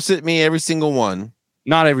picked opposite me every single one.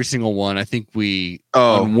 Not every single one. I think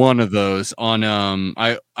on one of those on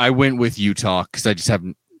I went with Utah because I just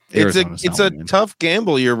haven't. It's a tough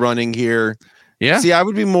gamble you're running here. Yeah. See, I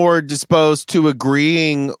would be more disposed to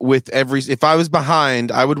agreeing with if I was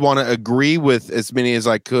behind, I would want to agree with as many as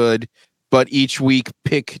I could, but each week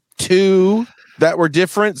pick 2 that were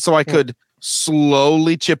different so I could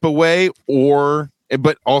slowly chip away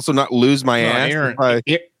but also not lose my ass.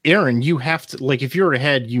 Aaron, you have to, like, if you're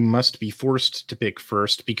ahead, you must be forced to pick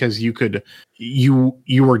first because you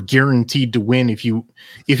are guaranteed to win.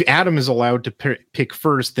 If Adam is allowed to pick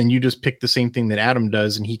first, then you just pick the same thing that Adam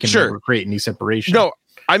does and he can never create any separation. No,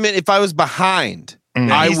 I mean, if I was behind,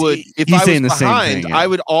 I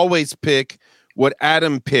would always pick what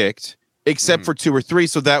Adam picked except for 2 or 3.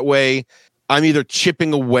 So that way I'm either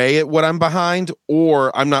chipping away at what I'm behind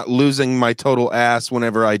or I'm not losing my total ass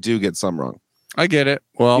whenever I do get some wrong. I get it.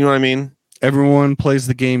 Well, you know what I mean? Everyone plays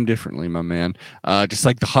the game differently, my man. Just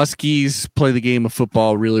like the Huskies play the game of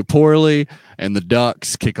football really poorly and the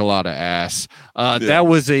Ducks kick a lot of ass. That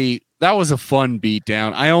was a fun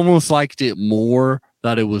beatdown. I almost liked it more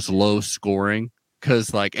that it was low scoring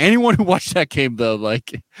because like anyone who watched that game though,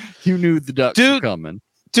 like you knew the Ducks were coming.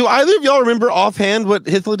 Do either of y'all remember offhand what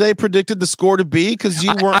Hitler predicted the score to be? Because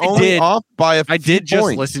you were only off by a few points. I did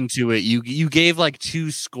just listen to it. You gave like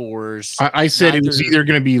 2 scores. I said it was either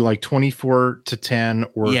going to be like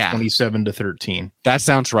 24-10 or 27-13. That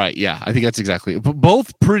sounds right. Yeah, I think that's exactly it.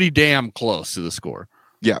 Both pretty damn close to the score.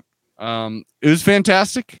 Yeah. It was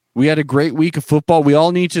fantastic. We had a great week of football. We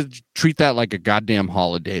all need to treat that like a goddamn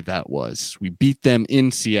holiday. That was. We beat them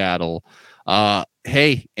in Seattle.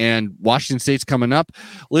 Hey, and Washington State's coming up.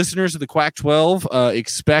 Listeners of the Quack 12,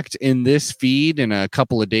 expect in this feed in a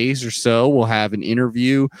couple of days or so, we'll have an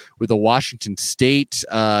interview with a Washington State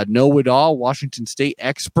know-it-all Washington State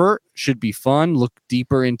expert. Should be fun. Look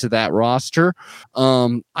deeper into that roster.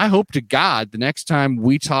 I hope to God the next time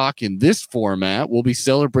we talk in this format, we'll be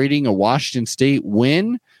celebrating a Washington State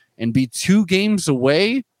win and be 2 games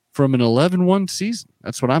away from an 11-1 season.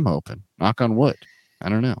 That's what I'm hoping. Knock on wood. I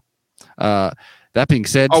don't know. That being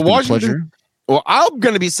said, it's been a pleasure. Well, I'm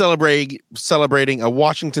going to be celebrating a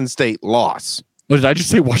Washington State loss. What did I just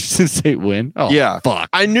say? Washington State win? Oh, yeah. Fuck.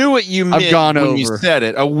 I knew what you meant when you said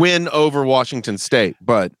it. A win over Washington State,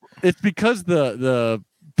 but it's because the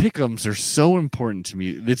pick'ems are so important to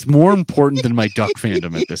me. It's more important than my Duck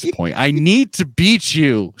fandom at this point. I need to beat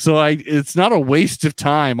you, so it's not a waste of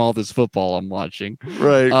time. All this football I'm watching,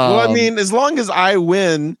 right? Well, I mean, as long as I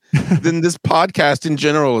win, then this podcast in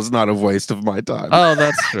general is not a waste of my time. Oh,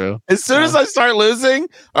 that's true. As soon as I start losing,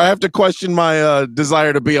 I have to question my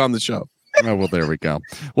desire to be on the show. Oh, well, there we go.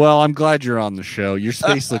 Well, I'm glad you're on the show. Your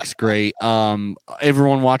space looks great.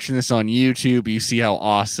 Everyone watching this on YouTube, you see how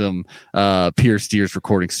awesome Pierce Steers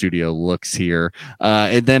Recording Studio looks here.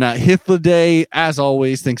 And then Hythloday, as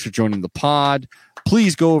always, thanks for joining the pod.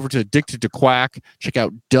 Please go over to Addicted to Quack. Check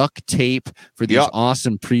out Duck Tape for these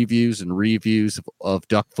awesome previews and reviews of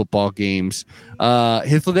Duck football games.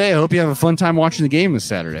 Hythloday, I hope you have a fun time watching the game this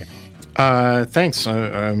Saturday. Thanks.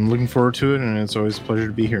 I'm looking forward to it, and it's always a pleasure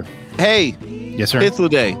to be here. Hey, yes, sir.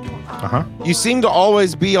 Hythloday. You seem to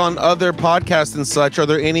always be on other podcasts and such. Are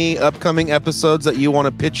there any upcoming episodes that you want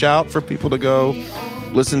to pitch out for people to go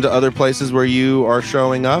listen to other places where you are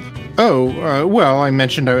showing up? Oh, well, I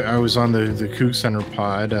mentioned I was on the Coug Center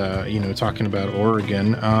pod, talking about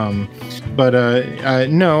Oregon. But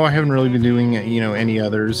no, I haven't really been doing, any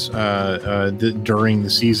others during the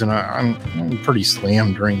season. I'm pretty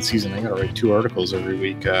slammed during the season. I got to write 2 articles every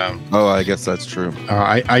week. I guess that's true.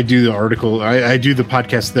 I do the article. I do the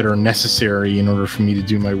podcasts that are necessary in order for me to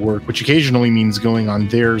do my work, which occasionally means going on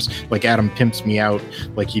theirs, like Adam pimps me out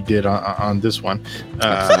like he did on this one.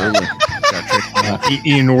 Absolutely.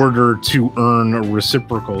 In order to earn a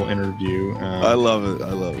reciprocal interview. I love it.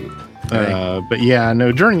 But yeah,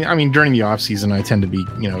 no, during the off season, I tend to be,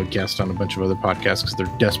 a guest on a bunch of other podcasts because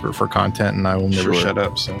they're desperate for content and I will never shut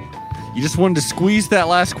up. So you just wanted to squeeze that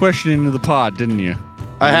last question into the pod, didn't you?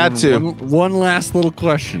 I had to. One last little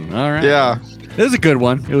question. All right. Yeah. It was a good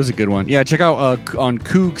one. Yeah, check out on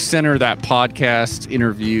Coug Center, that podcast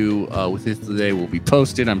interview with Hythloday will be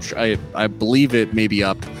posted. I'm sure I believe it may be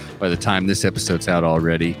up by the time this episode's out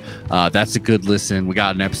already. That's a good listen. We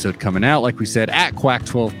got an episode coming out, like we said, at Quack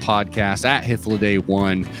 12 Podcast, at Hythloday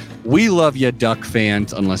 1. We love you, Duck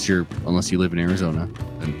fans, unless you live in Arizona.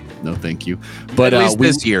 And no, thank you. But at least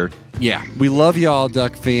this year. Yeah, we love you all,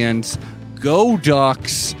 Duck fans. Go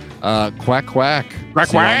Ducks. Quack quack. Quack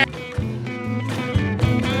quack.